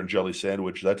peanut butter and jelly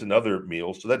sandwich. That's another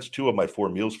meal. So that's two of my four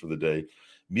meals for the day.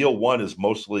 Meal one is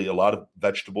mostly a lot of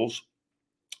vegetables,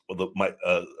 with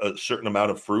a certain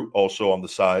amount of fruit also on the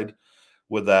side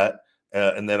with that.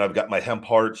 And then I've got my hemp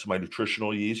hearts, my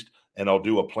nutritional yeast, and I'll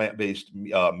do a plant-based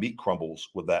meat crumbles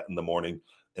with that in the morning.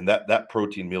 And that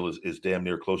protein meal is damn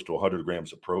near close to 100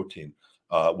 grams of protein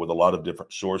with a lot of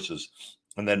different sources.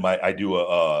 And then I do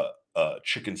a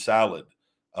chicken salad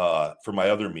for my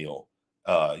other meal.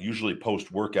 Usually post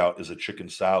workout is a chicken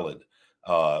salad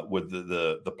with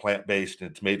the plant-based, and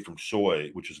it's made from soy,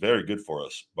 which is very good for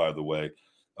us, by the way,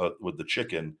 with the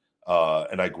chicken.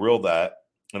 And I grill that,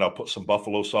 and I'll put some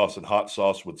buffalo sauce and hot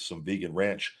sauce with some vegan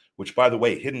ranch, which, by the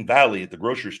way, Hidden Valley at the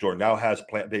grocery store now has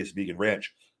plant-based vegan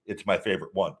ranch. It's my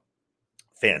favorite one.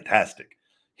 Fantastic.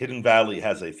 Hidden Valley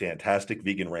has a fantastic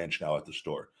vegan ranch now at the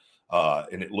store.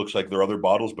 And it looks like there are other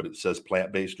bottles, but it says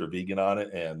plant-based or vegan on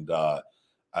it. And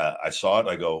I saw it.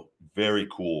 I go, very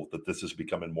cool that this is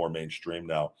becoming more mainstream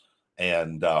now.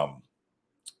 And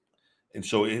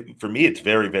so for me, it's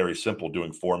very, very simple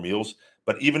doing four meals.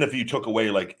 But even if you took away,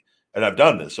 like, and I've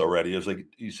done this already, it's like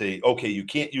you say, okay, you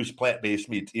can't use plant-based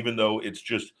meats, even though it's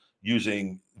just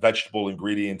using vegetable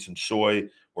ingredients and soy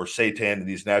or seitan and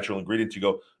these natural ingredients. You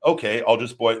go, okay, I'll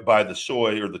just buy the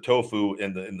soy or the tofu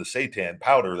and the seitan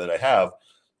powder that I have,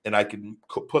 and I can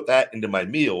put that into my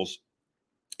meals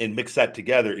and mix that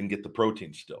together and get the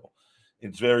protein still.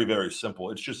 It's very, very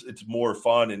simple. It's more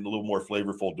fun and a little more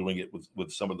flavorful doing it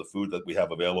with some of the food that we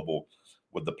have available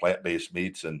with the plant-based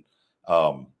meats. And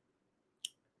um,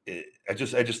 I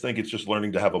just think it's just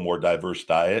learning to have a more diverse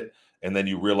diet. And then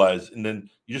you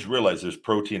just realize there's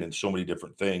protein in so many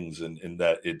different things, and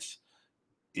that it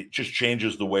just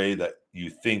changes the way that we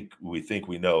think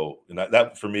we know. And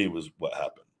that for me was what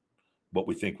happened, what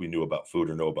we think we knew about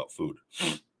food or know about food.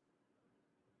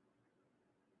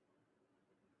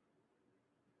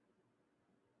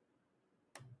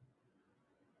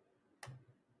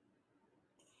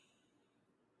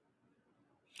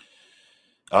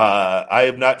 I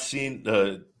have not seen.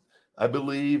 I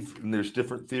believe, and there's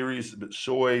different theories, but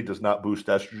soy does not boost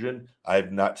estrogen. I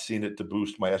have not seen it to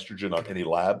boost my estrogen on any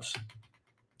labs.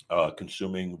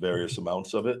 Consuming various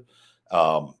amounts of it,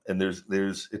 and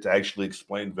it's actually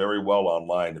explained very well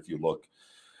online if you look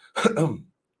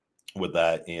with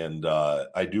that. And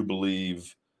I do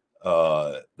believe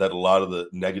that a lot of the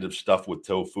negative stuff with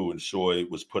tofu and soy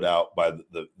was put out by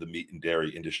the meat and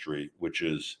dairy industry, which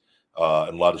is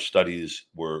and a lot of studies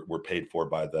were paid for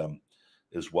by them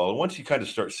as well. And once you kind of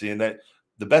start seeing that,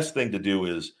 the best thing to do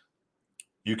is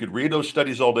you could read those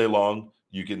studies all day long.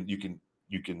 You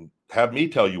can have me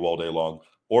tell you all day long,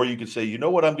 or you could say, you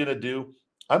know what I'm going to do?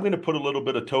 I'm going to put a little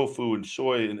bit of tofu and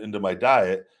soy into my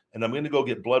diet, and I'm going to go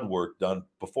get blood work done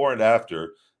before and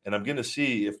after, and I'm going to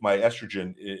see if my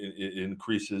estrogen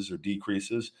increases or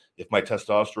decreases, if my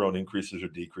testosterone increases or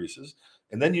decreases.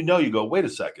 And then you go, wait a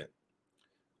second.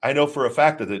 I know for a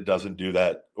fact that it doesn't do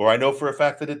that, or I know for a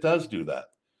fact that it does do that.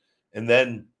 And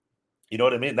then You know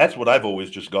what I mean? That's what I've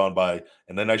always just gone by.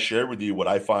 And then I share with you what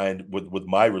I find with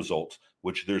my results,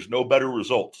 which there's no better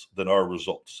results than our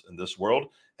results in this world,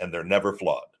 and they're never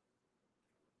flawed.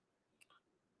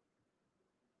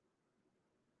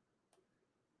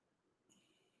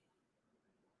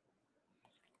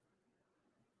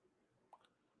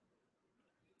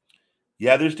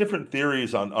 Yeah, there's different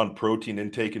theories on protein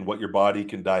intake and what your body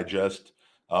can digest.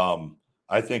 Um,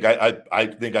 I think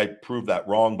I proved that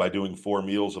wrong by doing 4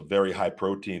 meals of very high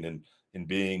protein and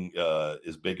being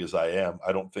as big as I am.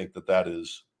 I don't think that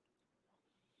is,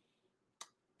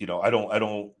 I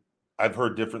don't. I've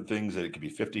heard different things that it could be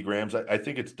 50 grams. I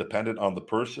think it's dependent on the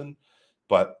person,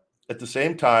 but at the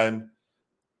same time,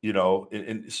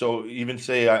 and so even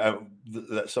say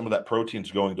that some of that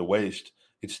protein's going to waste,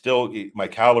 it's still my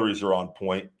calories are on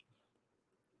point,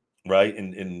 right?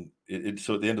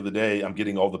 So at the end of the day, I'm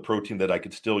getting all the protein that I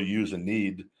could still use and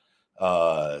need,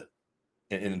 uh,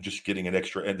 and just getting an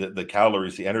extra and the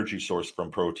calories, the energy source from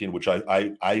protein, which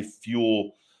I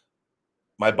fuel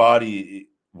my body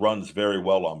runs very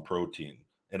well on protein,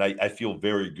 and I feel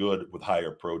very good with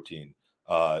higher protein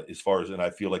as far as, and I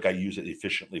feel like I use it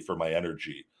efficiently for my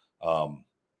energy. Um,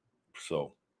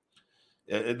 so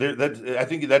I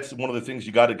think that's one of the things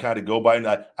you got to kind of go by. And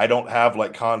I don't have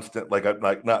like constant, like I'm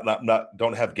like not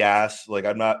don't have gas. Like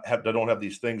I don't have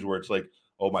these things where it's like,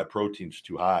 oh, my protein's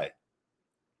too high.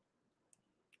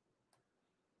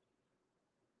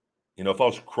 If I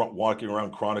was walking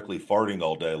around chronically farting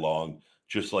all day long,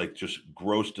 just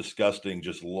gross, disgusting,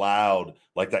 just loud,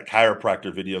 like that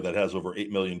chiropractor video that has over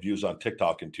 8 million views on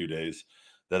TikTok in 2 days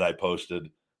that I posted,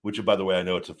 which by the way, I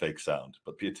know it's a fake sound,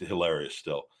 but it's hilarious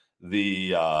still.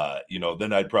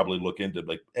 Then I'd probably look into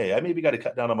like, hey, I maybe got to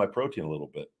cut down on my protein a little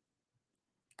bit.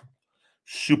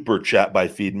 Super chat by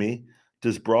Feed Me.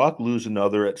 Does Brock lose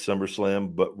another at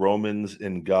SummerSlam, but Roman's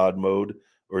in God mode,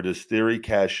 or does Theory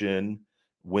cash in?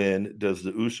 Win? Does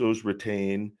the Usos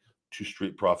retain to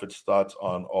Street Profits? Thoughts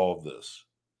on all of this?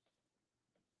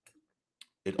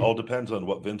 It all depends on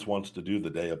what Vince wants to do the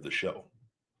day of the show.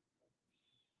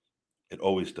 It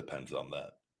always depends on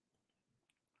that.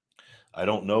 I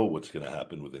don't know what's going to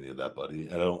happen with any of that, buddy.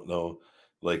 I don't know.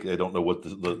 Like, I don't know what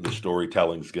the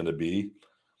storytelling is going to be.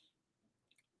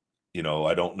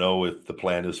 I don't know if the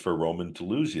plan is for Roman to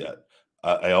lose yet.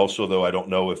 I also, though, I don't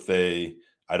know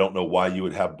I don't know why you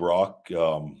would have Brock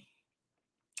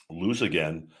lose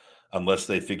again unless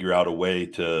they figure out a way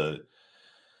to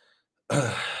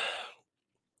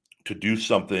to do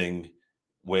something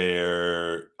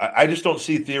where I just don't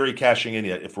see Theory cashing in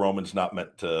yet if Roman's not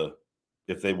meant to,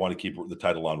 if they want to keep the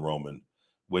title on Roman,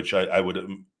 which I would,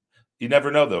 you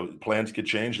never know though. Plans could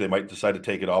change. They might decide to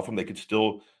take it off him. They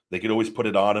could always put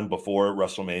it on him before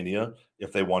WrestleMania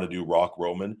if they want to do Rock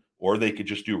Roman, or they could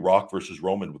just do Rock versus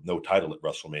Roman with no title at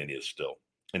WrestleMania still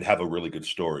and have a really good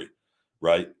story,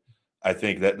 right? I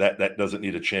think that doesn't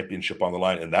need a championship on the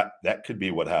line, and that could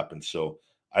be what happens. So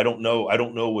I don't know. I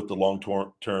don't know what the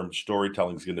long-term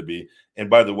storytelling is going to be. And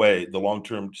by the way, the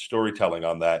long-term storytelling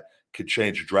on that could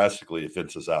change drastically if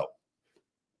Vince is out,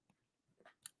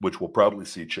 which we'll probably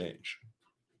see change.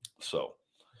 So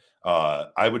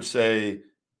I would say,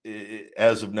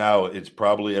 as of now, it's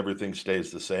probably everything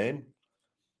stays the same.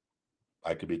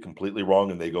 I could be completely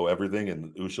wrong, and they go everything,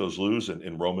 and Usos lose,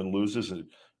 and Roman loses,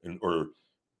 or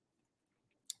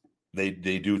they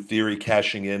do Theory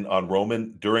cashing in on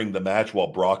Roman during the match while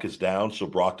Brock is down, so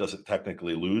Brock doesn't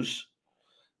technically lose.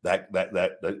 That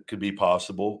could be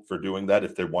possible for doing that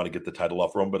if they want to get the title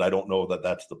off Roman, but I don't know that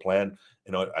that's the plan.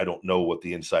 I don't know what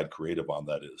the inside creative on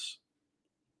that is.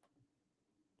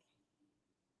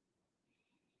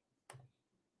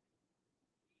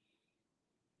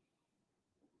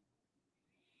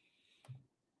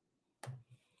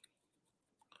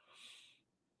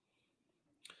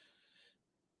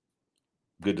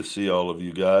 Good to see all of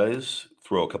you guys.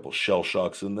 Throw a couple shell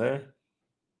shocks in there.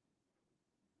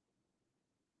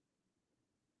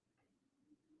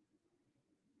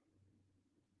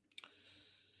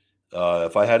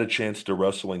 If I had a chance to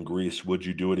wrestle in Greece, would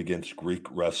you do it against Greek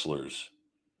wrestlers?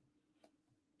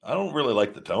 I don't really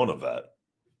like the tone of that.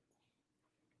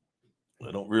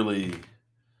 I don't really.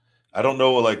 I don't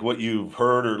know like what you've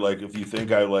heard, or like if you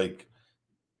think I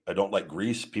don't like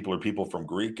Greece. People are people from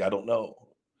Greek. I don't know.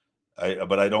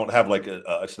 But I don't have like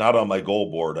it's not on my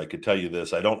goal board. I could tell you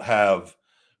this. I don't have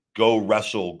go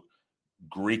wrestle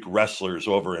Greek wrestlers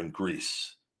over in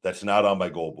Greece. That's not on my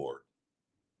goal board.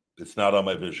 It's not on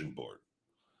my vision board.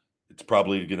 It's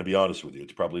probably going to be honest with you.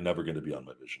 It's probably never going to be on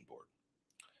my vision board.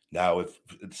 Now, if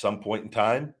at some point in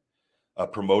time a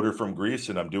promoter from Greece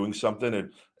and I'm doing something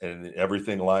and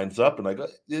everything lines up and I go,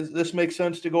 this makes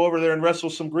sense to go over there and wrestle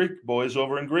some Greek boys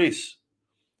over in Greece.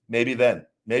 Maybe then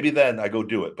I go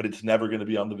do it, but it's never going to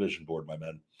be on the vision board, my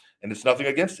man. And it's nothing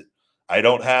against it. I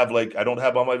don't have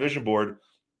on my vision board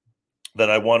that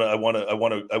I want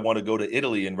to go to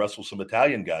Italy and wrestle some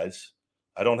Italian guys.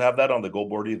 I don't have that on the goal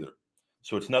board either.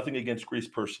 So it's nothing against Greece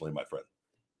personally, my friend.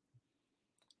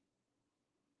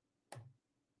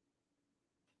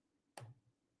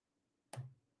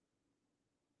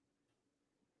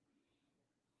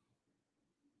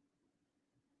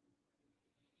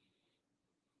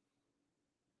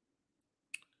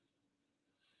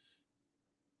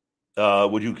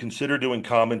 Would you consider doing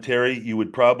commentary? You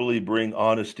would probably bring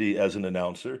honesty as an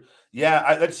announcer.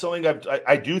 Yeah, that's something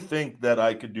I do think that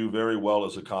I could do very well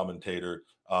as a commentator.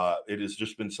 It has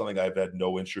just been something I've had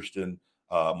no interest in.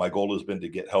 My goal has been to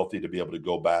get healthy to be able to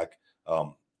go back.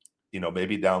 Um,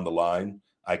 maybe down the line,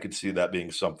 I could see that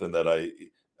being something that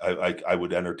I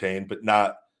would entertain, but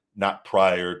not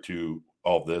prior to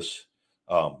all this.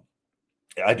 Um,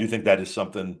 I do think that is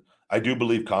something I do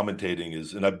believe commentating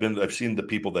is, and I've seen the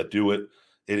people that do it.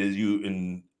 It is you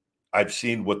and I've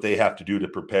seen what they have to do to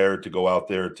prepare to go out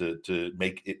there to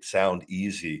make it sound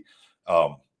easy.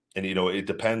 And it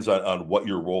depends on what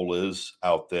your role is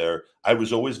out there. I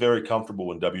was always very comfortable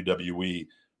when WWE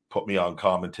put me on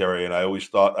commentary, and I always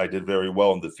thought I did very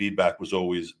well, and the feedback was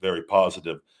always very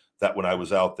positive. That when I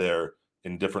was out there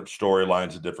in different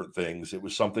storylines and different things, it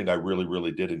was something I really,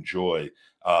 really did enjoy.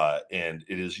 And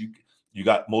it is you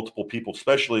got multiple people,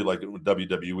 especially like with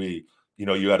WWE.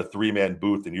 You had a 3-man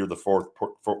booth, and you're the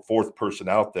fourth person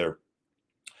out there.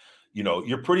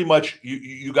 You're pretty much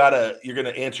you're gonna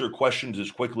answer questions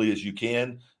as quickly as you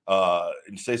can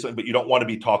and say something, but you don't want to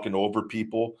be talking over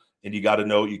people. And you got to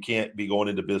know you can't be going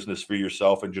into business for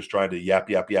yourself and just trying to yap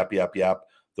yap yap yap yap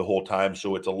the whole time.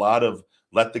 So it's a lot of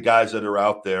let the guys that are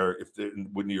out there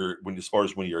when as far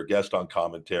as when you're a guest on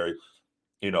commentary,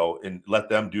 and let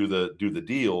them do the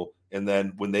deal. And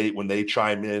then when they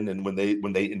chime in and when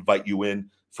they invite you in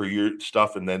for your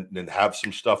stuff, and then have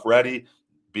some stuff ready,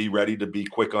 be ready to be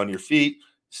quick on your feet,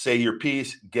 say your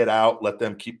piece, get out, let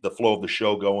them keep the flow of the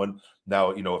show going.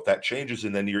 Now, if that changes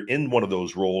and then you're in one of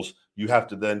those roles, you have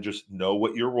to then just know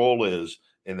what your role is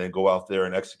and then go out there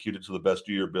and execute it to the best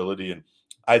of your ability. And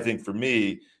I think for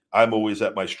me, I'm always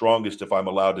at my strongest if I'm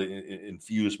allowed to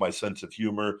infuse my sense of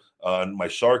humor and my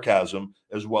sarcasm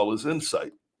as well as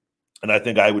insight. And I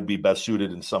think I would be best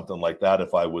suited in something like that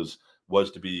if I was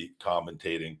to be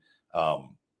commentating,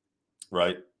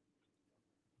 right?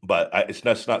 But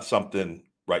that's not something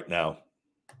right now.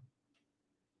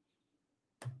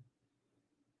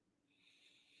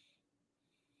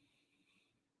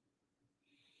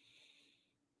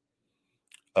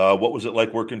 What was it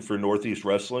like working for Northeast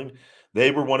Wrestling?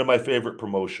 They were one of my favorite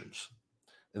promotions,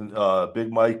 and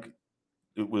Big Mike.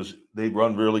 They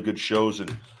run really good shows,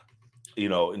 and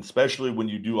and especially when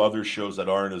you do other shows that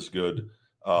aren't as good,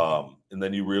 and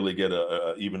then you really get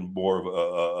a even more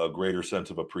of a greater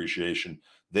sense of appreciation.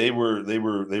 They were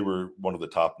one of the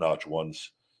top notch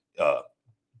ones. Uh,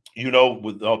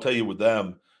 I'll tell you with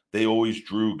them, they always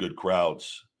drew good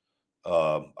crowds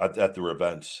at their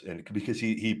events, and because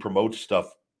he promotes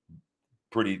stuff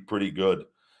pretty good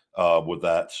with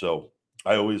that. So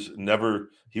I always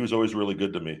never he was always really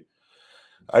good to me.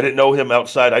 I didn't know him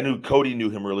outside. I knew Cody knew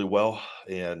him really well,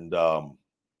 and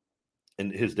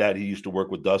his dad, he used to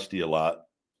work with Dusty a lot,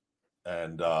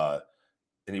 and I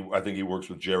think he works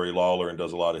with Jerry Lawler and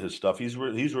does a lot of his stuff. He's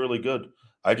really good.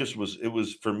 It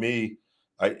was for me.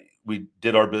 We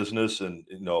did our business, and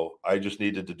I just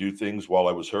needed to do things while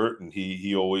I was hurt, and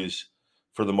he always,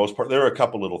 for the most part, there are a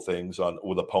couple little things on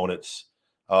with opponents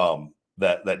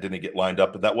that didn't get lined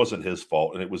up, but that wasn't his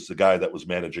fault, and it was the guy that was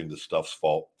managing the stuff's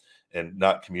fault and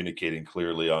not communicating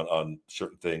clearly on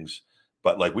certain things.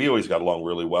 But like we always got along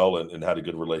really well and had a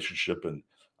good relationship, and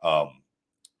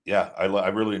yeah, I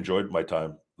really enjoyed my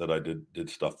time that I did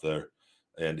stuff there,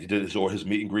 and he did his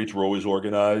meet and greets were always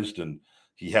organized, and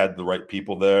he had the right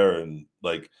people there, and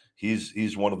like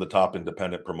he's one of the top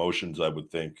independent promotions I would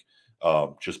think,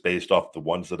 just based off the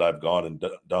ones that I've gone and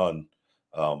done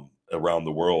around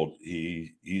the world.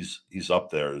 He's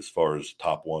up there as far as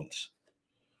top ones.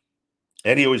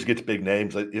 And he always gets big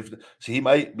names. He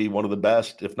might be one of the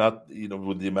best, if not,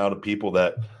 with the amount of people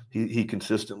that he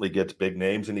consistently gets big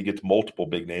names, and he gets multiple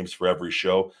big names for every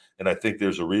show. And I think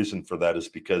there's a reason for that is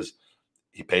because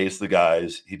he pays the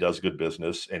guys, he does good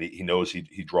business, and he knows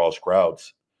he draws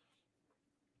crowds.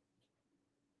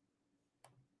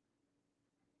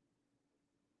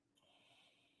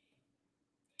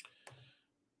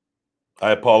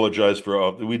 I apologize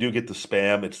for we do get the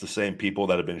spam. It's the same people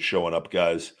that have been showing up,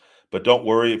 guys. But don't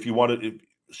worry, if you want to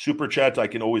super chats, I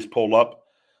can always pull up.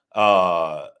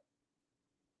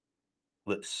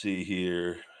 Let's see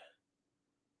here.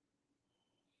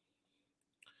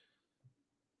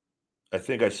 I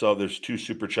think I saw there's 2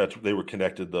 super chats. They were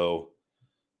connected though.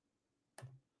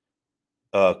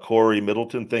 Corey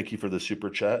Middleton, thank you for the super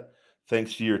chat.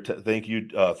 Thanks to your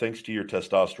thanks to your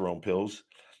testosterone pills,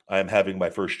 I am having my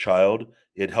first child.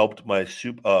 It helped my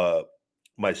sperm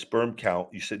count.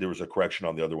 You said there was a correction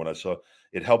on the other one I saw.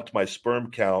 It helped my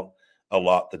sperm count a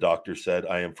lot. The doctor said,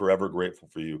 I am forever grateful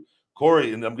for you,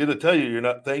 Corey. And I'm going to tell you, you're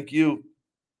not. Thank you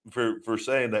for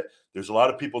saying that. There's a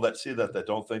lot of people that see that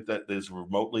don't think that is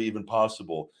remotely even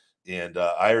possible. And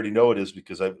I already know it is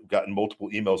because I've gotten multiple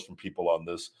emails from people on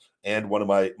this, and one of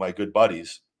my good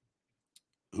buddies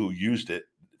who used it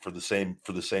for the same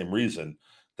reason.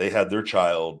 They had their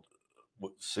child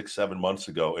 6-7 months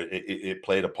ago. It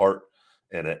played a part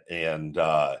in it, and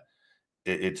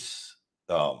it's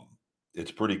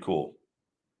pretty cool.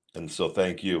 And so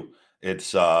thank you.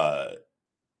 It's just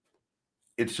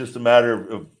a matter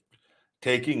of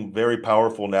taking very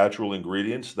powerful natural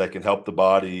ingredients that can help the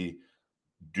body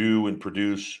do and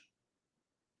produce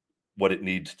what it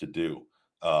needs to do.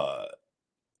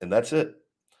 And that's it.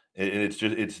 And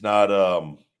it's not,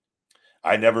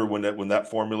 I never, when that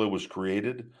formula was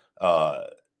created,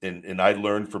 and I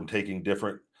learned from taking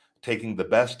the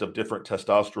best of different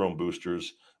testosterone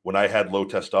boosters when I had low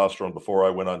testosterone before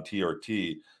I went on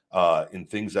TRT, in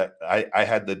things that I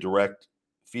had the direct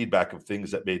feedback of things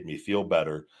that made me feel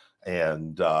better.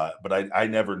 And, but I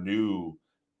never knew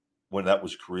when that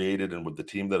was created and with the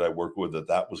team that I work with,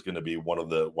 that was going to be one of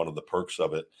the perks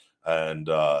of it. And,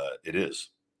 it is.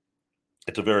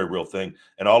 It's a very real thing.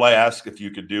 And all I ask if you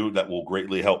could do that will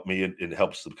greatly help me and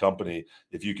helps the company,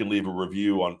 if you can leave a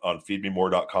review on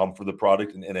feedmemore.com for the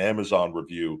product, and an Amazon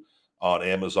review on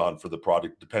Amazon for the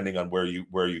product, depending on where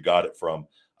you got it from.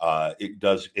 It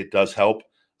does help,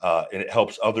 and it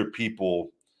helps other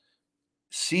people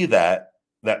see that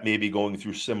may be going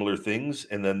through similar things,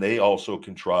 and then they also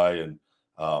can try. And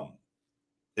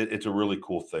it's a really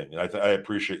cool thing. And I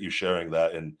appreciate you sharing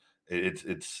that. And it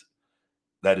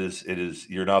is,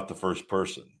 you're not the first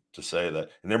person to say that.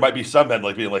 And there might be some men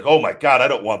like being like, oh my God, I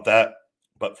don't want that.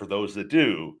 But for those that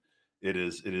do, it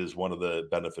is one of the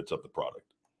benefits of the product.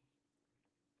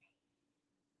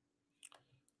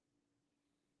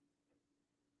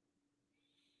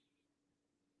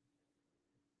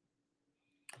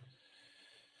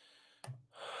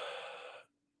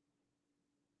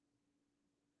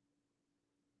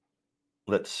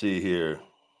 Let's see here.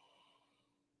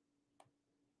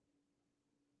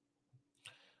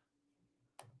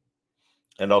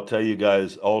 And I'll tell you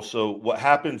guys also what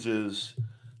happens is,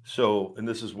 and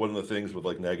this is one of the things with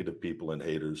like negative people and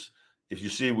haters. If you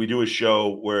see, we do a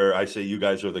show where I say you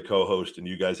guys are the co-host and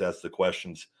you guys ask the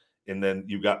questions, and then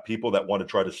you got people that want to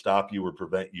try to stop you or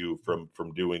prevent you from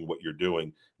doing what you're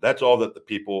doing. That's all that the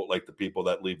people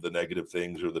that leave the negative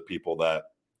things, or the people that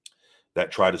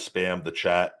try to spam the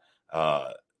chat.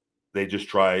 They just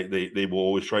try. They will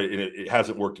always try, and it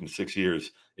hasn't worked in 6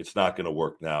 years. It's not going to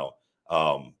work now.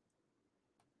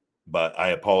 But I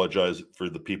apologize for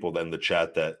the people in the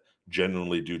chat that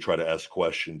genuinely do try to ask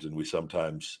questions, and we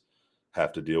sometimes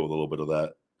have to deal with a little bit of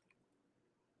that.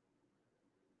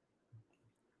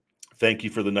 Thank you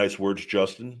for the nice words,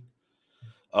 Justin.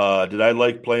 Did I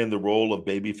like playing the role of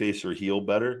babyface or heel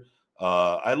better?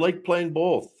 I like playing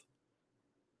both,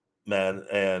 man.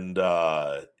 And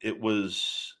it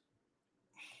was,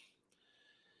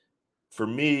 for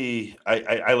me,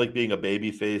 I like being a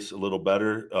babyface a little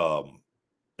better,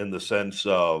 in the sense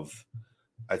of,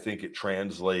 I think it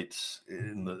translates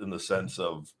in the sense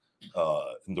of,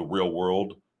 in the real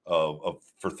world of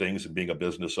for things, and being a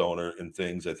business owner and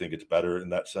things. I think it's better in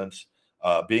that sense.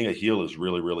 Being a heel is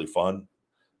really, really fun,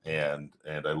 and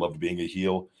I love being a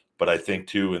heel. But I think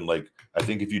too, and like, I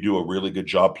think if you do a really good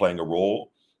job playing a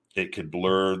role, it could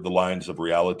blur the lines of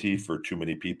reality for too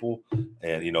many people.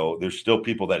 And there's still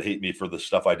people that hate me for the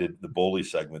stuff I did, the bully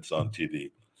segments on TV.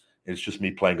 It's just me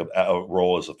playing a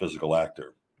role as a physical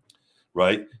actor,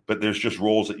 right? But there's just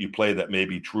roles that you play that may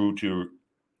be true to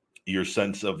your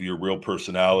sense of your real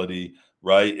personality,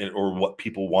 right? Or what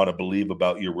people want to believe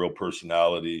about your real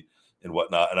personality and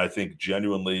whatnot. And I think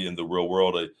genuinely in the real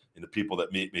world, and the people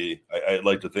that meet me, I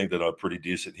like to think that I'm a pretty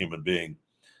decent human being,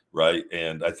 right?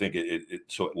 And I think it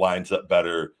lines up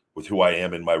better with who I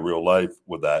am in my real life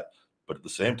with that. But at the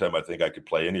same time, I think I could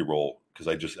play any role because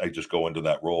I just go into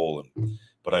that role.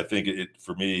 But I think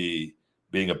for me,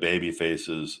 being a baby face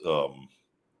is,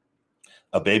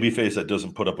 A baby face that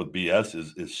doesn't put up with BS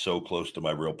is so close to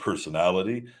my real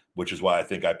personality, which is why I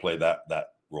think I play that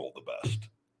role the best.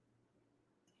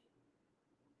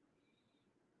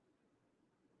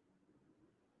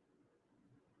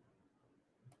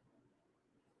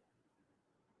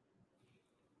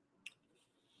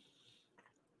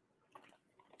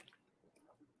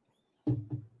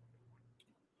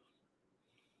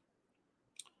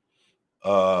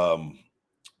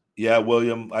 Yeah,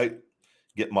 William, I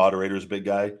get moderators, big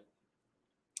guy.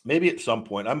 Maybe at some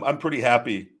point. I'm pretty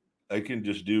happy. I can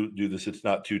just do this. It's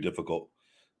not too difficult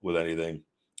with anything.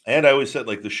 And I always said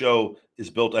like the show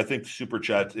is built. I think super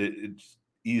chat it's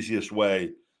easiest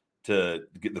way to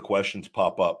get the questions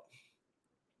pop up,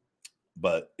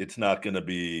 but it's not going to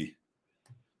be.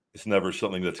 It's never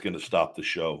something that's going to stop the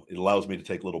show. It allows me to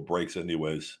take little breaks,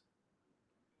 anyways.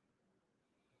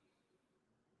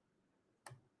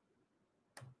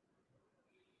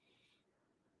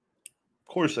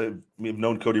 Of course, I've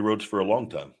known Cody Rhodes for a long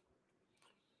time.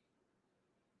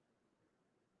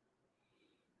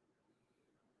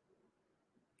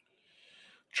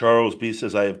 Charles B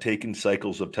says, I have taken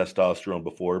cycles of testosterone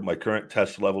before. My current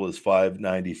test level is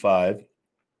 595,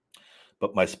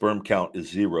 but my sperm count is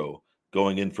 0.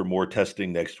 Going in for more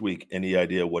testing next week. Any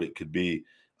idea what it could be?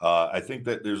 I think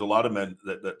that there's a lot of men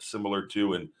that's similar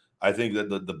to, and I think that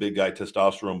the big guy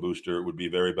testosterone booster would be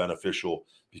very beneficial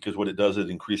because what it does, it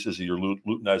increases your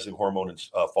luteinizing hormone and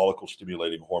follicle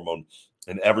stimulating hormone.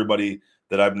 And everybody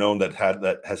that I've known that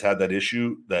has had that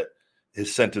issue that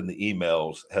is sent in the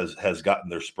emails has gotten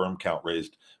their sperm count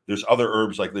raised. There's other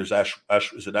herbs like there's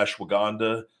is it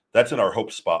ashwagandha? That's in our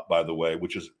Hope Spot, by the way,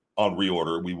 which is on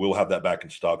reorder. We will have that back in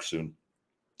stock soon.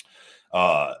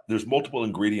 There's multiple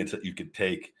ingredients that you could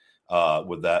take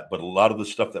with that, but a lot of the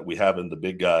stuff that we have in the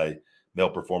big guy male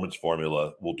performance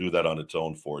formula will do that on its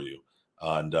own for you.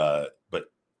 And but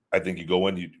I think you go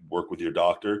in, you work with your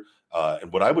doctor,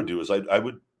 and what I would do is I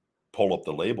would pull up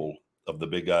the label of the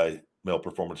big guy male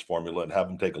performance formula and have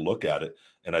him take a look at it.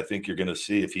 And I think you're going to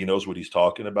see if he knows what he's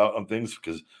talking about on things,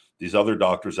 because these other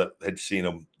doctors that had seen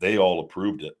him, they all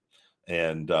approved it.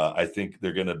 And I think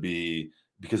they're going to be,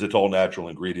 because it's all natural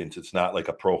ingredients. It's not like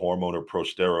a pro hormone or pro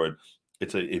steroid.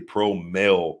 It's a pro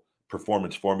male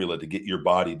performance formula to get your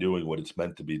body doing what it's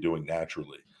meant to be doing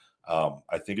naturally.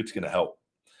 I think it's going to help,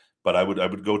 but I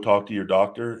would go talk to your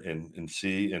doctor and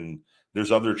see, and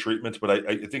there's other treatments, but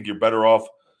I think you're better off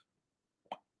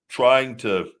trying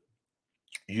to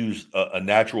use a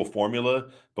natural formula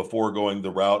before going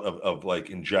the route of like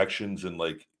injections and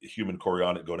like human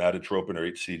chorionic gonadotropin or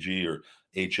HCG or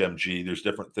HMG. There's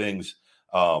different things.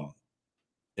 And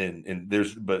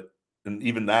there's, but, and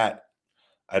even that,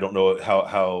 I don't know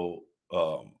how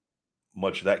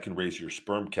much that can raise your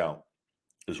sperm count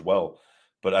as well,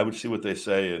 but I would see what they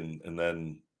say. And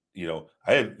then,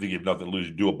 I think you have nothing to lose.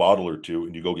 You do a bottle or two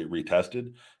and you go get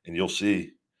retested and you'll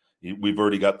see. We've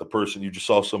already got the person. You just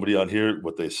saw somebody on here,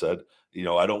 what they said.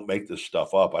 I don't make this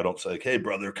stuff up. I don't say, like, hey,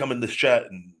 brother, come in this chat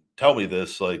and tell me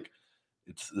this. Like,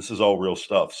 this is all real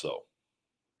stuff. So,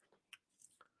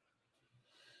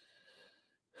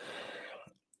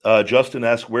 Justin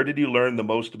asks, where did you learn the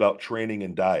most about training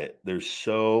and diet? There's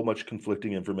so much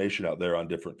conflicting information out there on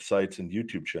different sites and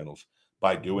YouTube channels.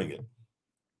 By doing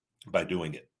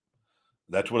it.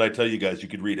 That's what I tell you guys. You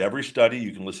could read every study.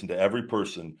 You can listen to every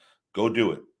person. Go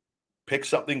do it. Pick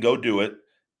something, go do it.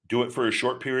 Do it for a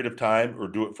short period of time or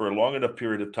do it for a long enough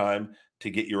period of time to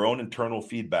get your own internal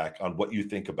feedback on what you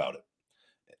think about it.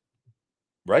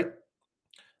 Right?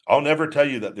 I'll never tell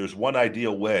you that there's one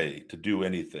ideal way to do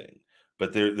anything,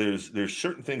 but there's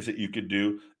certain things that you could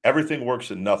do. Everything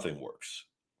works and nothing works.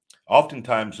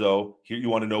 Oftentimes, though, here you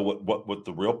want to know what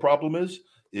the real problem is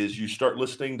you start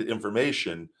listening to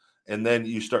information and then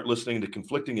you start listening to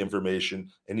conflicting information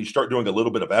and you start doing a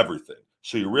little bit of everything.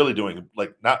 So you're really doing,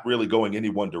 like, not really going any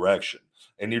one direction,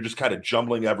 and you're just kind of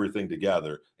jumbling everything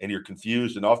together and you're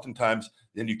confused. And oftentimes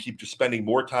then you keep just spending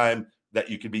more time that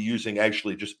you could be using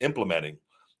actually just implementing.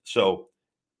 So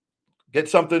get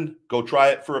something, go try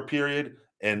it for a period,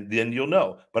 and then you'll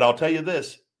know. But I'll tell you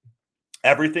this,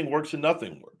 everything works and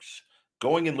nothing works.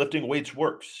 Going and lifting weights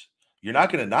works. You're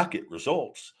not going to not get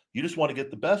results. You just want to get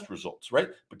the best results, right?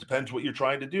 But depends what you're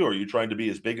trying to do. Are you trying to be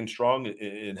as big and strong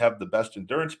and have the best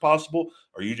endurance possible?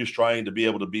 Are you just trying to be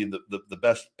able to be the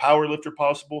best power lifter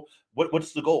possible?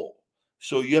 What's the goal?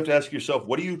 So you have to ask yourself,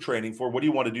 what are you training for? What do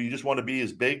you want to do? You just want to be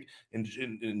as big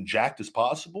and jacked as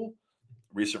possible?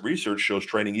 Recent research shows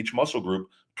training each muscle group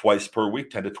twice per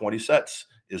week, 10 to 20 sets,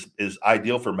 is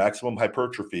ideal for maximum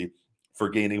hypertrophy for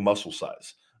gaining muscle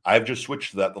size. I've just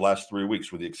switched to that the last 3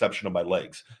 weeks, with the exception of my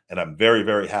legs, and I'm very,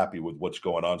 very happy with what's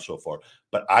going on so far.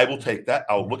 But I will take that.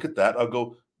 I'll look at that. I'll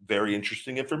go, very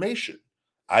interesting information.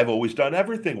 I've always done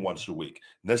everything once a week.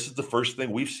 And this is the first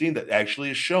thing we've seen that actually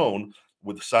is shown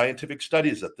with scientific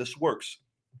studies that this works.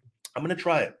 I'm going to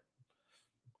try it.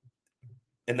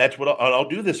 And that's what I'll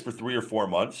do this for 3 or 4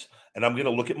 months. And I'm going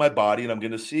to look at my body and I'm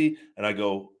going to see, and I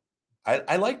go,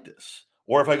 I like this.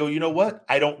 Or if I go, you know what?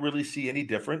 I don't really see any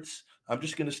difference. I'm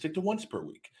just going to stick to once per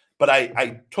week. But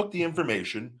I took the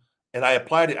information and I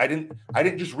applied it. I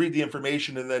didn't just read the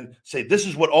information and then say, this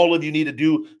is what all of you need to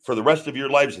do for the rest of your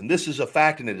lives. And this is a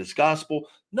fact and it is gospel.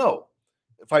 No,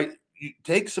 if you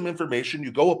take some information,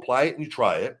 you go apply it and you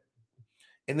try it.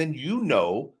 And then you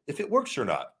know if it works or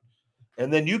not.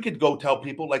 And then you could go tell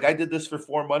people, like I did this for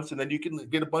 4 months, and then you can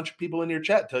get a bunch of people in your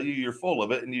chat tell you you're full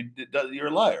of it and you're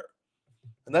a liar.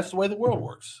 And that's the way the world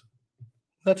works.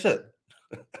 That's it.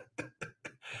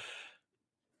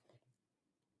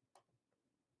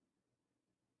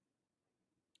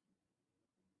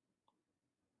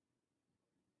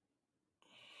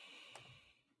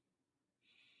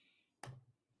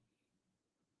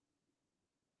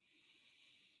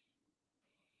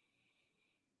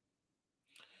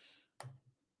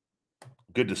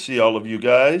 Good to see all of you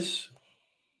guys.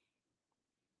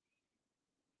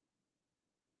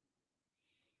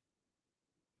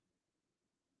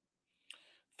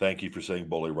 Thank you for saying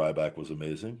Bully Ryback was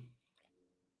amazing.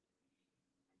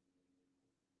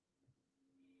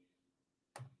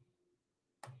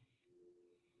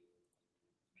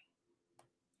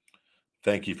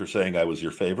 Thank you for saying I was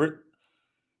your favorite.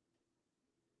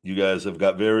 You guys have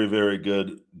got very, very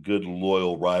good,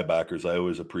 loyal Rybackers. I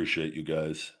always appreciate you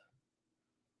guys.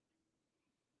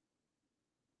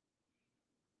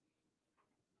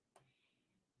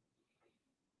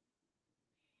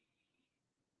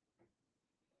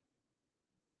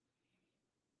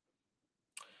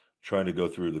 Trying to go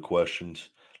through the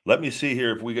questions. Let me see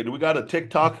here if we got a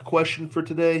TikTok question for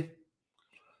today.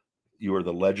 You are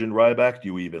the legend, Ryback. Do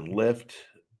you even lift?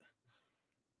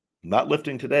 Not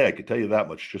lifting today, I could tell you that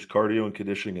much. Just cardio and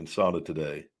conditioning and sauna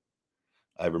today.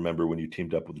 I remember when you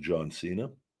teamed up with John Cena.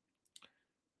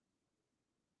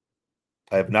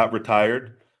 I have not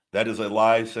retired. That is a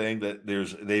lie, saying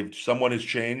that someone has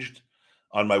changed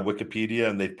on my Wikipedia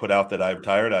and they've put out that I've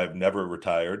retired. I've never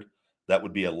retired. That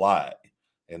would be a lie.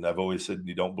 And I've always said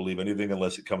you don't believe anything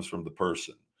unless it comes from the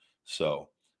person. So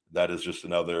that is just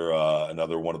another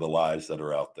one of the lies that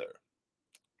are out there.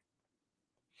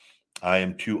 I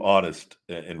am too honest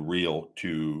and real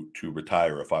to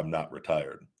retire if I'm not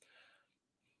retired.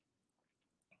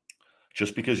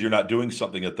 Just because you're not doing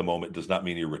something at the moment does not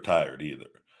mean you're retired either.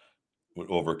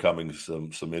 We're overcoming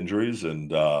some injuries,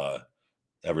 and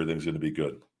everything's going to be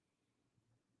good.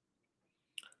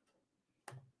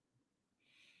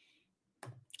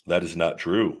 That is not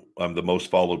true. I'm the most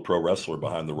followed pro wrestler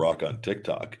behind The Rock on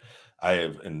TikTok.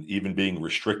 And even being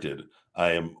restricted,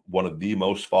 I am one of the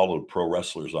most followed pro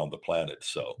wrestlers on the planet.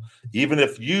 So even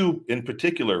if you in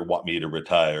particular want me to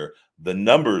retire, the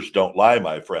numbers don't lie,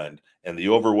 my friend. And the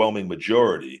overwhelming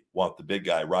majority want the big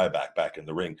guy Ryback back in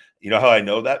the ring. You know how I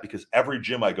know that? Because every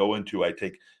gym I go into, I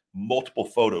take multiple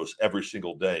photos every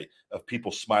single day of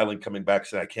people smiling, coming back,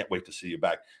 saying, I can't wait to see you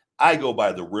back. I go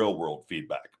by the real world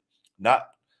feedback, not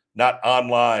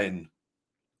online.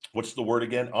 What's the word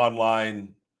again?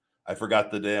 Online. I forgot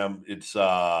the damn. It's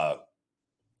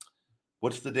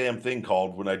what's the damn thing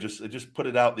called when I just put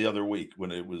it out the other week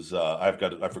when it was I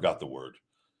forgot the word.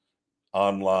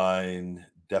 Online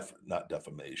not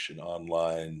defamation.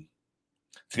 Online.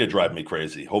 It's gonna drive me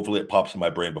crazy. Hopefully it pops in my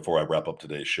brain before I wrap up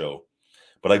today's show.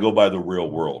 But I go by the real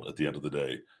world at the end of the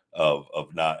day of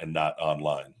not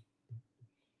online.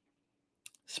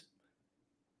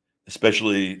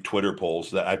 Especially Twitter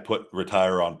polls that I put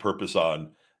retire on purpose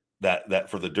on, that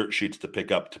for the dirt sheets to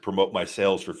pick up to promote my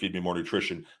sales for Feed Me More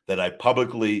Nutrition that I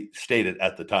publicly stated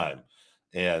at the time.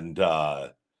 And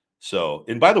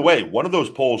and by the way, one of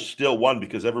those polls still won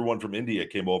because everyone from India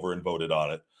came over and voted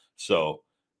on it. So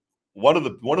one of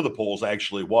the polls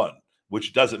actually won,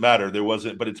 which doesn't matter. There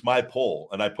wasn't, but it's my poll,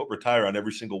 and I put retire on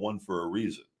every single one for a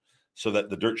reason, so that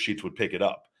the dirt sheets would pick it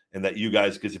up. And that you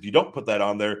guys, because if you don't put that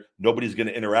on there, nobody's going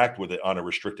to interact with it on a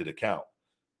restricted account.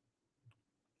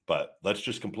 But let's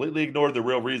just completely ignore the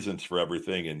real reasons for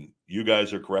everything. And you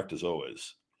guys are correct as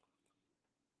always.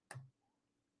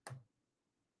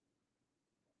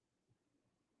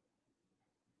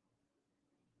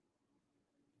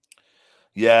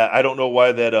 Yeah, I don't know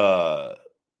why that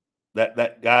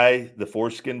guy, the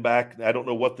foreskin back, I don't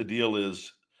know what the deal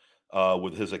is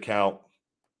with his account.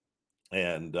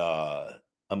 And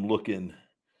I'm looking.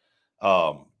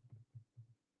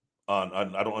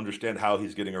 I don't understand how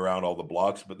he's getting around all the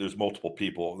blocks, but there's multiple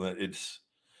people. It's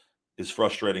as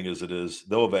frustrating as it is.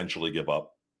 They'll eventually give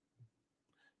up.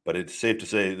 But it's safe to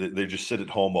say that they just sit at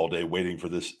home all day waiting for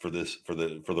the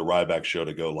Ryback show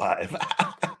to go live.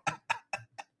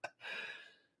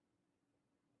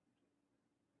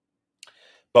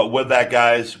 But with that,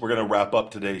 guys, we're going to wrap up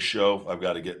today's show. I've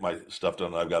got to get my stuff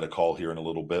done. I've got a call here in a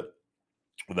little bit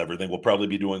with everything. We'll probably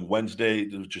be doing Wednesday,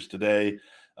 just today,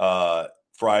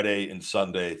 Friday, and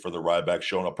Sunday for the Ryback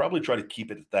show. And I'll probably try to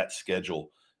keep it at that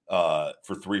schedule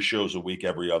for 3 shows a week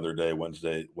every other day,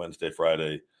 Wednesday,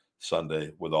 Friday,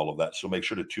 Sunday, with all of that. So make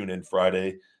sure to tune in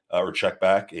Friday or check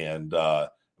back. And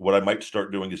what I might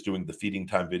start doing is doing the feeding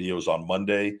time videos on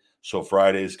Monday. So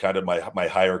Friday is kind of my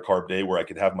higher carb day where I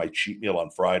could have my cheat meal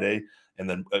on Friday. And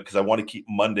then because I want to keep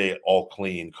Monday all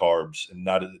clean carbs and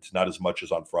it's not as much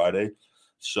as on Friday.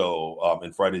 So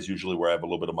and Friday is usually where I have a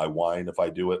little bit of my wine if I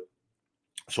do it.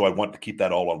 So I want to keep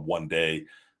that all on one day.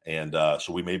 And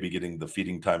so we may be getting the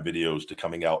feeding time videos to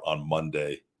coming out on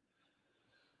Monday.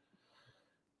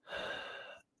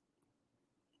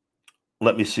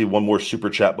 Let me see one more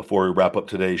super chat before we wrap up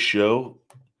today's show.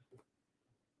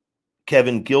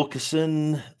 Kevin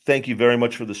Gilkison, thank you very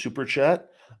much for the super chat.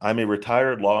 I'm a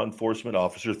retired law enforcement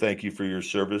officer. Thank you for your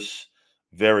service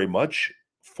very much.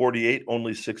 48,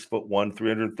 only 6'1",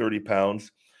 330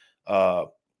 pounds.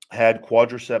 Had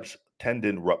quadriceps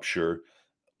tendon rupture.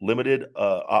 Limited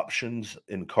options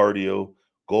in cardio.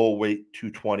 Goal weight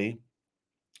 220.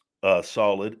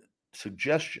 Solid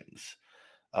suggestions.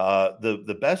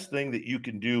 The best thing that you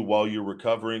can do while you're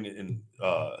recovering, and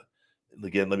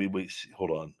again, let me wait.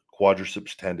 Hold on.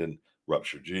 Quadriceps tendon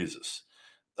rupture. Jesus.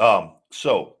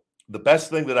 So the best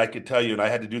thing that I could tell you, and I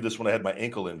had to do this when I had my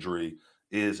ankle injury,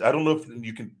 is I don't know if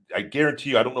you can. I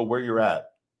guarantee you, I don't know where you're at.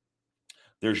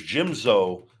 There's gyms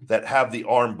though that have the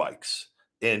arm bikes,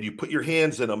 and you put your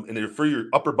hands in them, and they're for your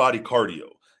upper body cardio,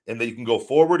 and then you can go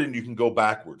forward and you can go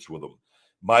backwards with them.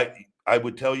 I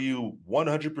would tell you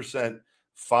 100%.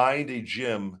 Find a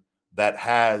gym that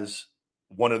has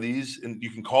one of these, and you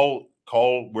can call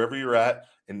wherever you're at,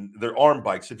 and they're arm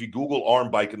bikes. If you Google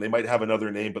arm bike, and they might have another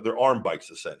name, but they're arm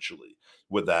bikes essentially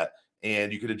with that,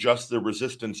 and you can adjust the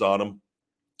resistance on them.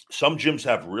 Some gyms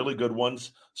have really good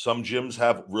ones. Some gyms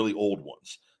have really old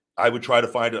ones. I would try to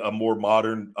find a more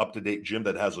modern, up-to-date gym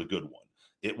that has a good one.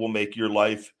 It will make your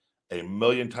life a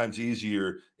million times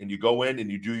easier. And you go in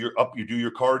and you do your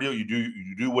cardio,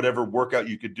 you do whatever workout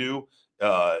you could do.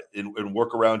 And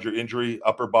work around your injury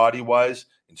upper body wise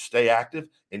and stay active,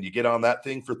 and you get on that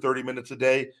thing for 30 minutes a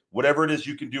day, whatever it is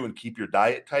you can do, and keep your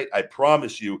diet tight. I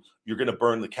promise you're going to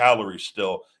burn the calories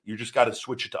still. You just got to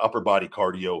switch it to upper body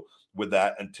cardio with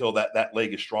that until that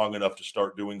leg is strong enough to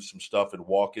start doing some stuff and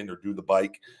walking or do the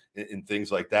bike and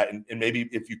things like that. And maybe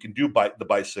if you can do the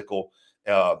bicycle,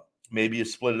 maybe you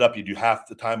split it up. You do half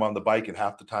the time on the bike and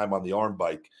half the time on the arm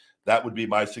bike. That would be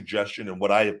my suggestion, and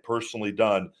what I have personally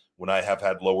done when I have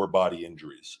had lower body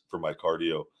injuries for my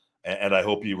cardio. And I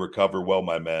hope you recover well,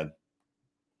 my man.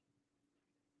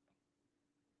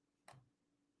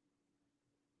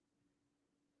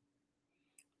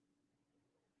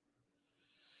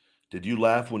 Did you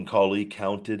laugh when Kali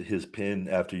counted his pin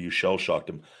after you shell shocked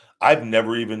him? I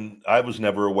was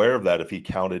never aware of that. If he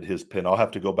counted his pin, I'll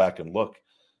have to go back and look.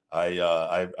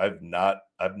 I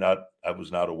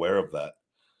was not aware of that.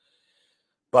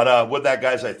 But with that,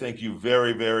 guys, I thank you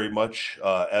very, very much,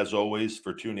 as always,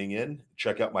 for tuning in.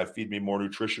 Check out my Feed Me More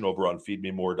Nutrition over on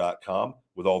feedmemore.com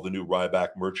with all the new Ryback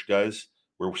merch, guys.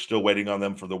 We're still waiting on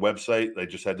them for the website. I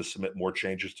just had to submit more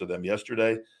changes to them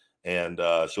yesterday. And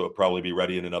so it'll probably be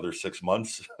ready in another 6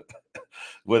 months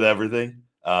with everything.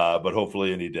 But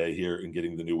hopefully any day here and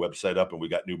getting the new website up. And we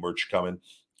got new merch coming.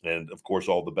 And, of course,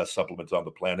 all the best supplements on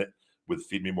the planet with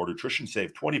Feed Me More Nutrition.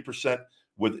 Save 20%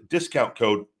 with discount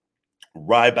code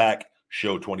Ryback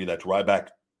Show 20. That's Ryback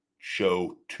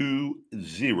Show 20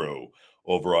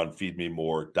 over on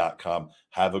feedmemore.com.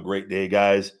 Have a great day,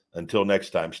 guys. Until next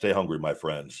time, stay hungry, my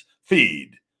friends.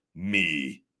 Feed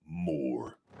me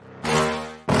more.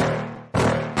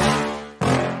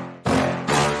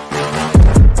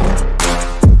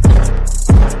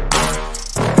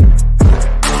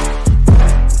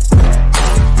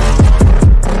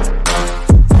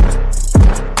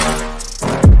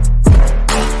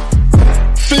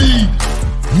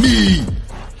 Me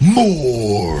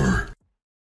more.